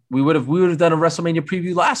 Listen, we would have done a WrestleMania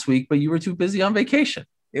preview last week, but you were too busy on vacation.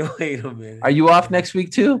 Wait a minute. Are you off next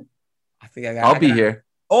week too? I think I'll be here.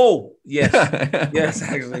 Oh, yes. Yes,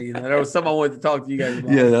 actually. There was something I wanted to talk to you guys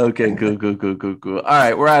about. Yeah, okay, cool. All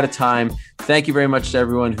right, we're out of time. Thank you very much to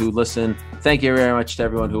everyone who listened. Thank you very much to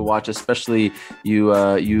everyone who watched, especially you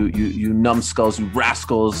numbskulls, you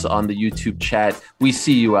rascals on the YouTube chat. We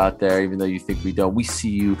see you out there, even though you think we don't. We see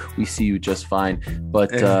you just fine.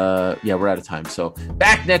 But yeah, we're out of time. So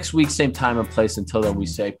back next week, same time and place. Until then, we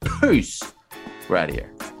say peace. We're out of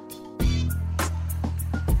here.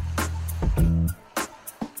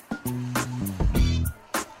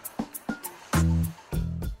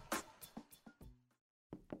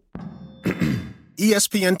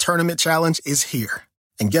 ESPN Tournament Challenge is here.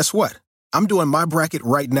 And guess what? I'm doing my bracket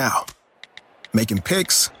right now. Making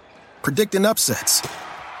picks, predicting upsets,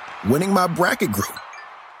 winning my bracket group,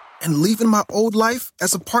 and leaving my old life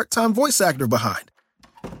as a part-time voice actor behind.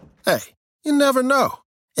 Hey, you never know.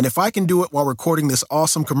 And if I can do it while recording this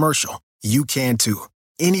awesome commercial, you can too.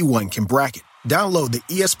 Anyone can bracket. Download the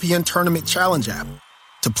ESPN Tournament Challenge app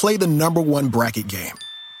to play the #1 bracket game.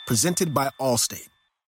 Presented by Allstate.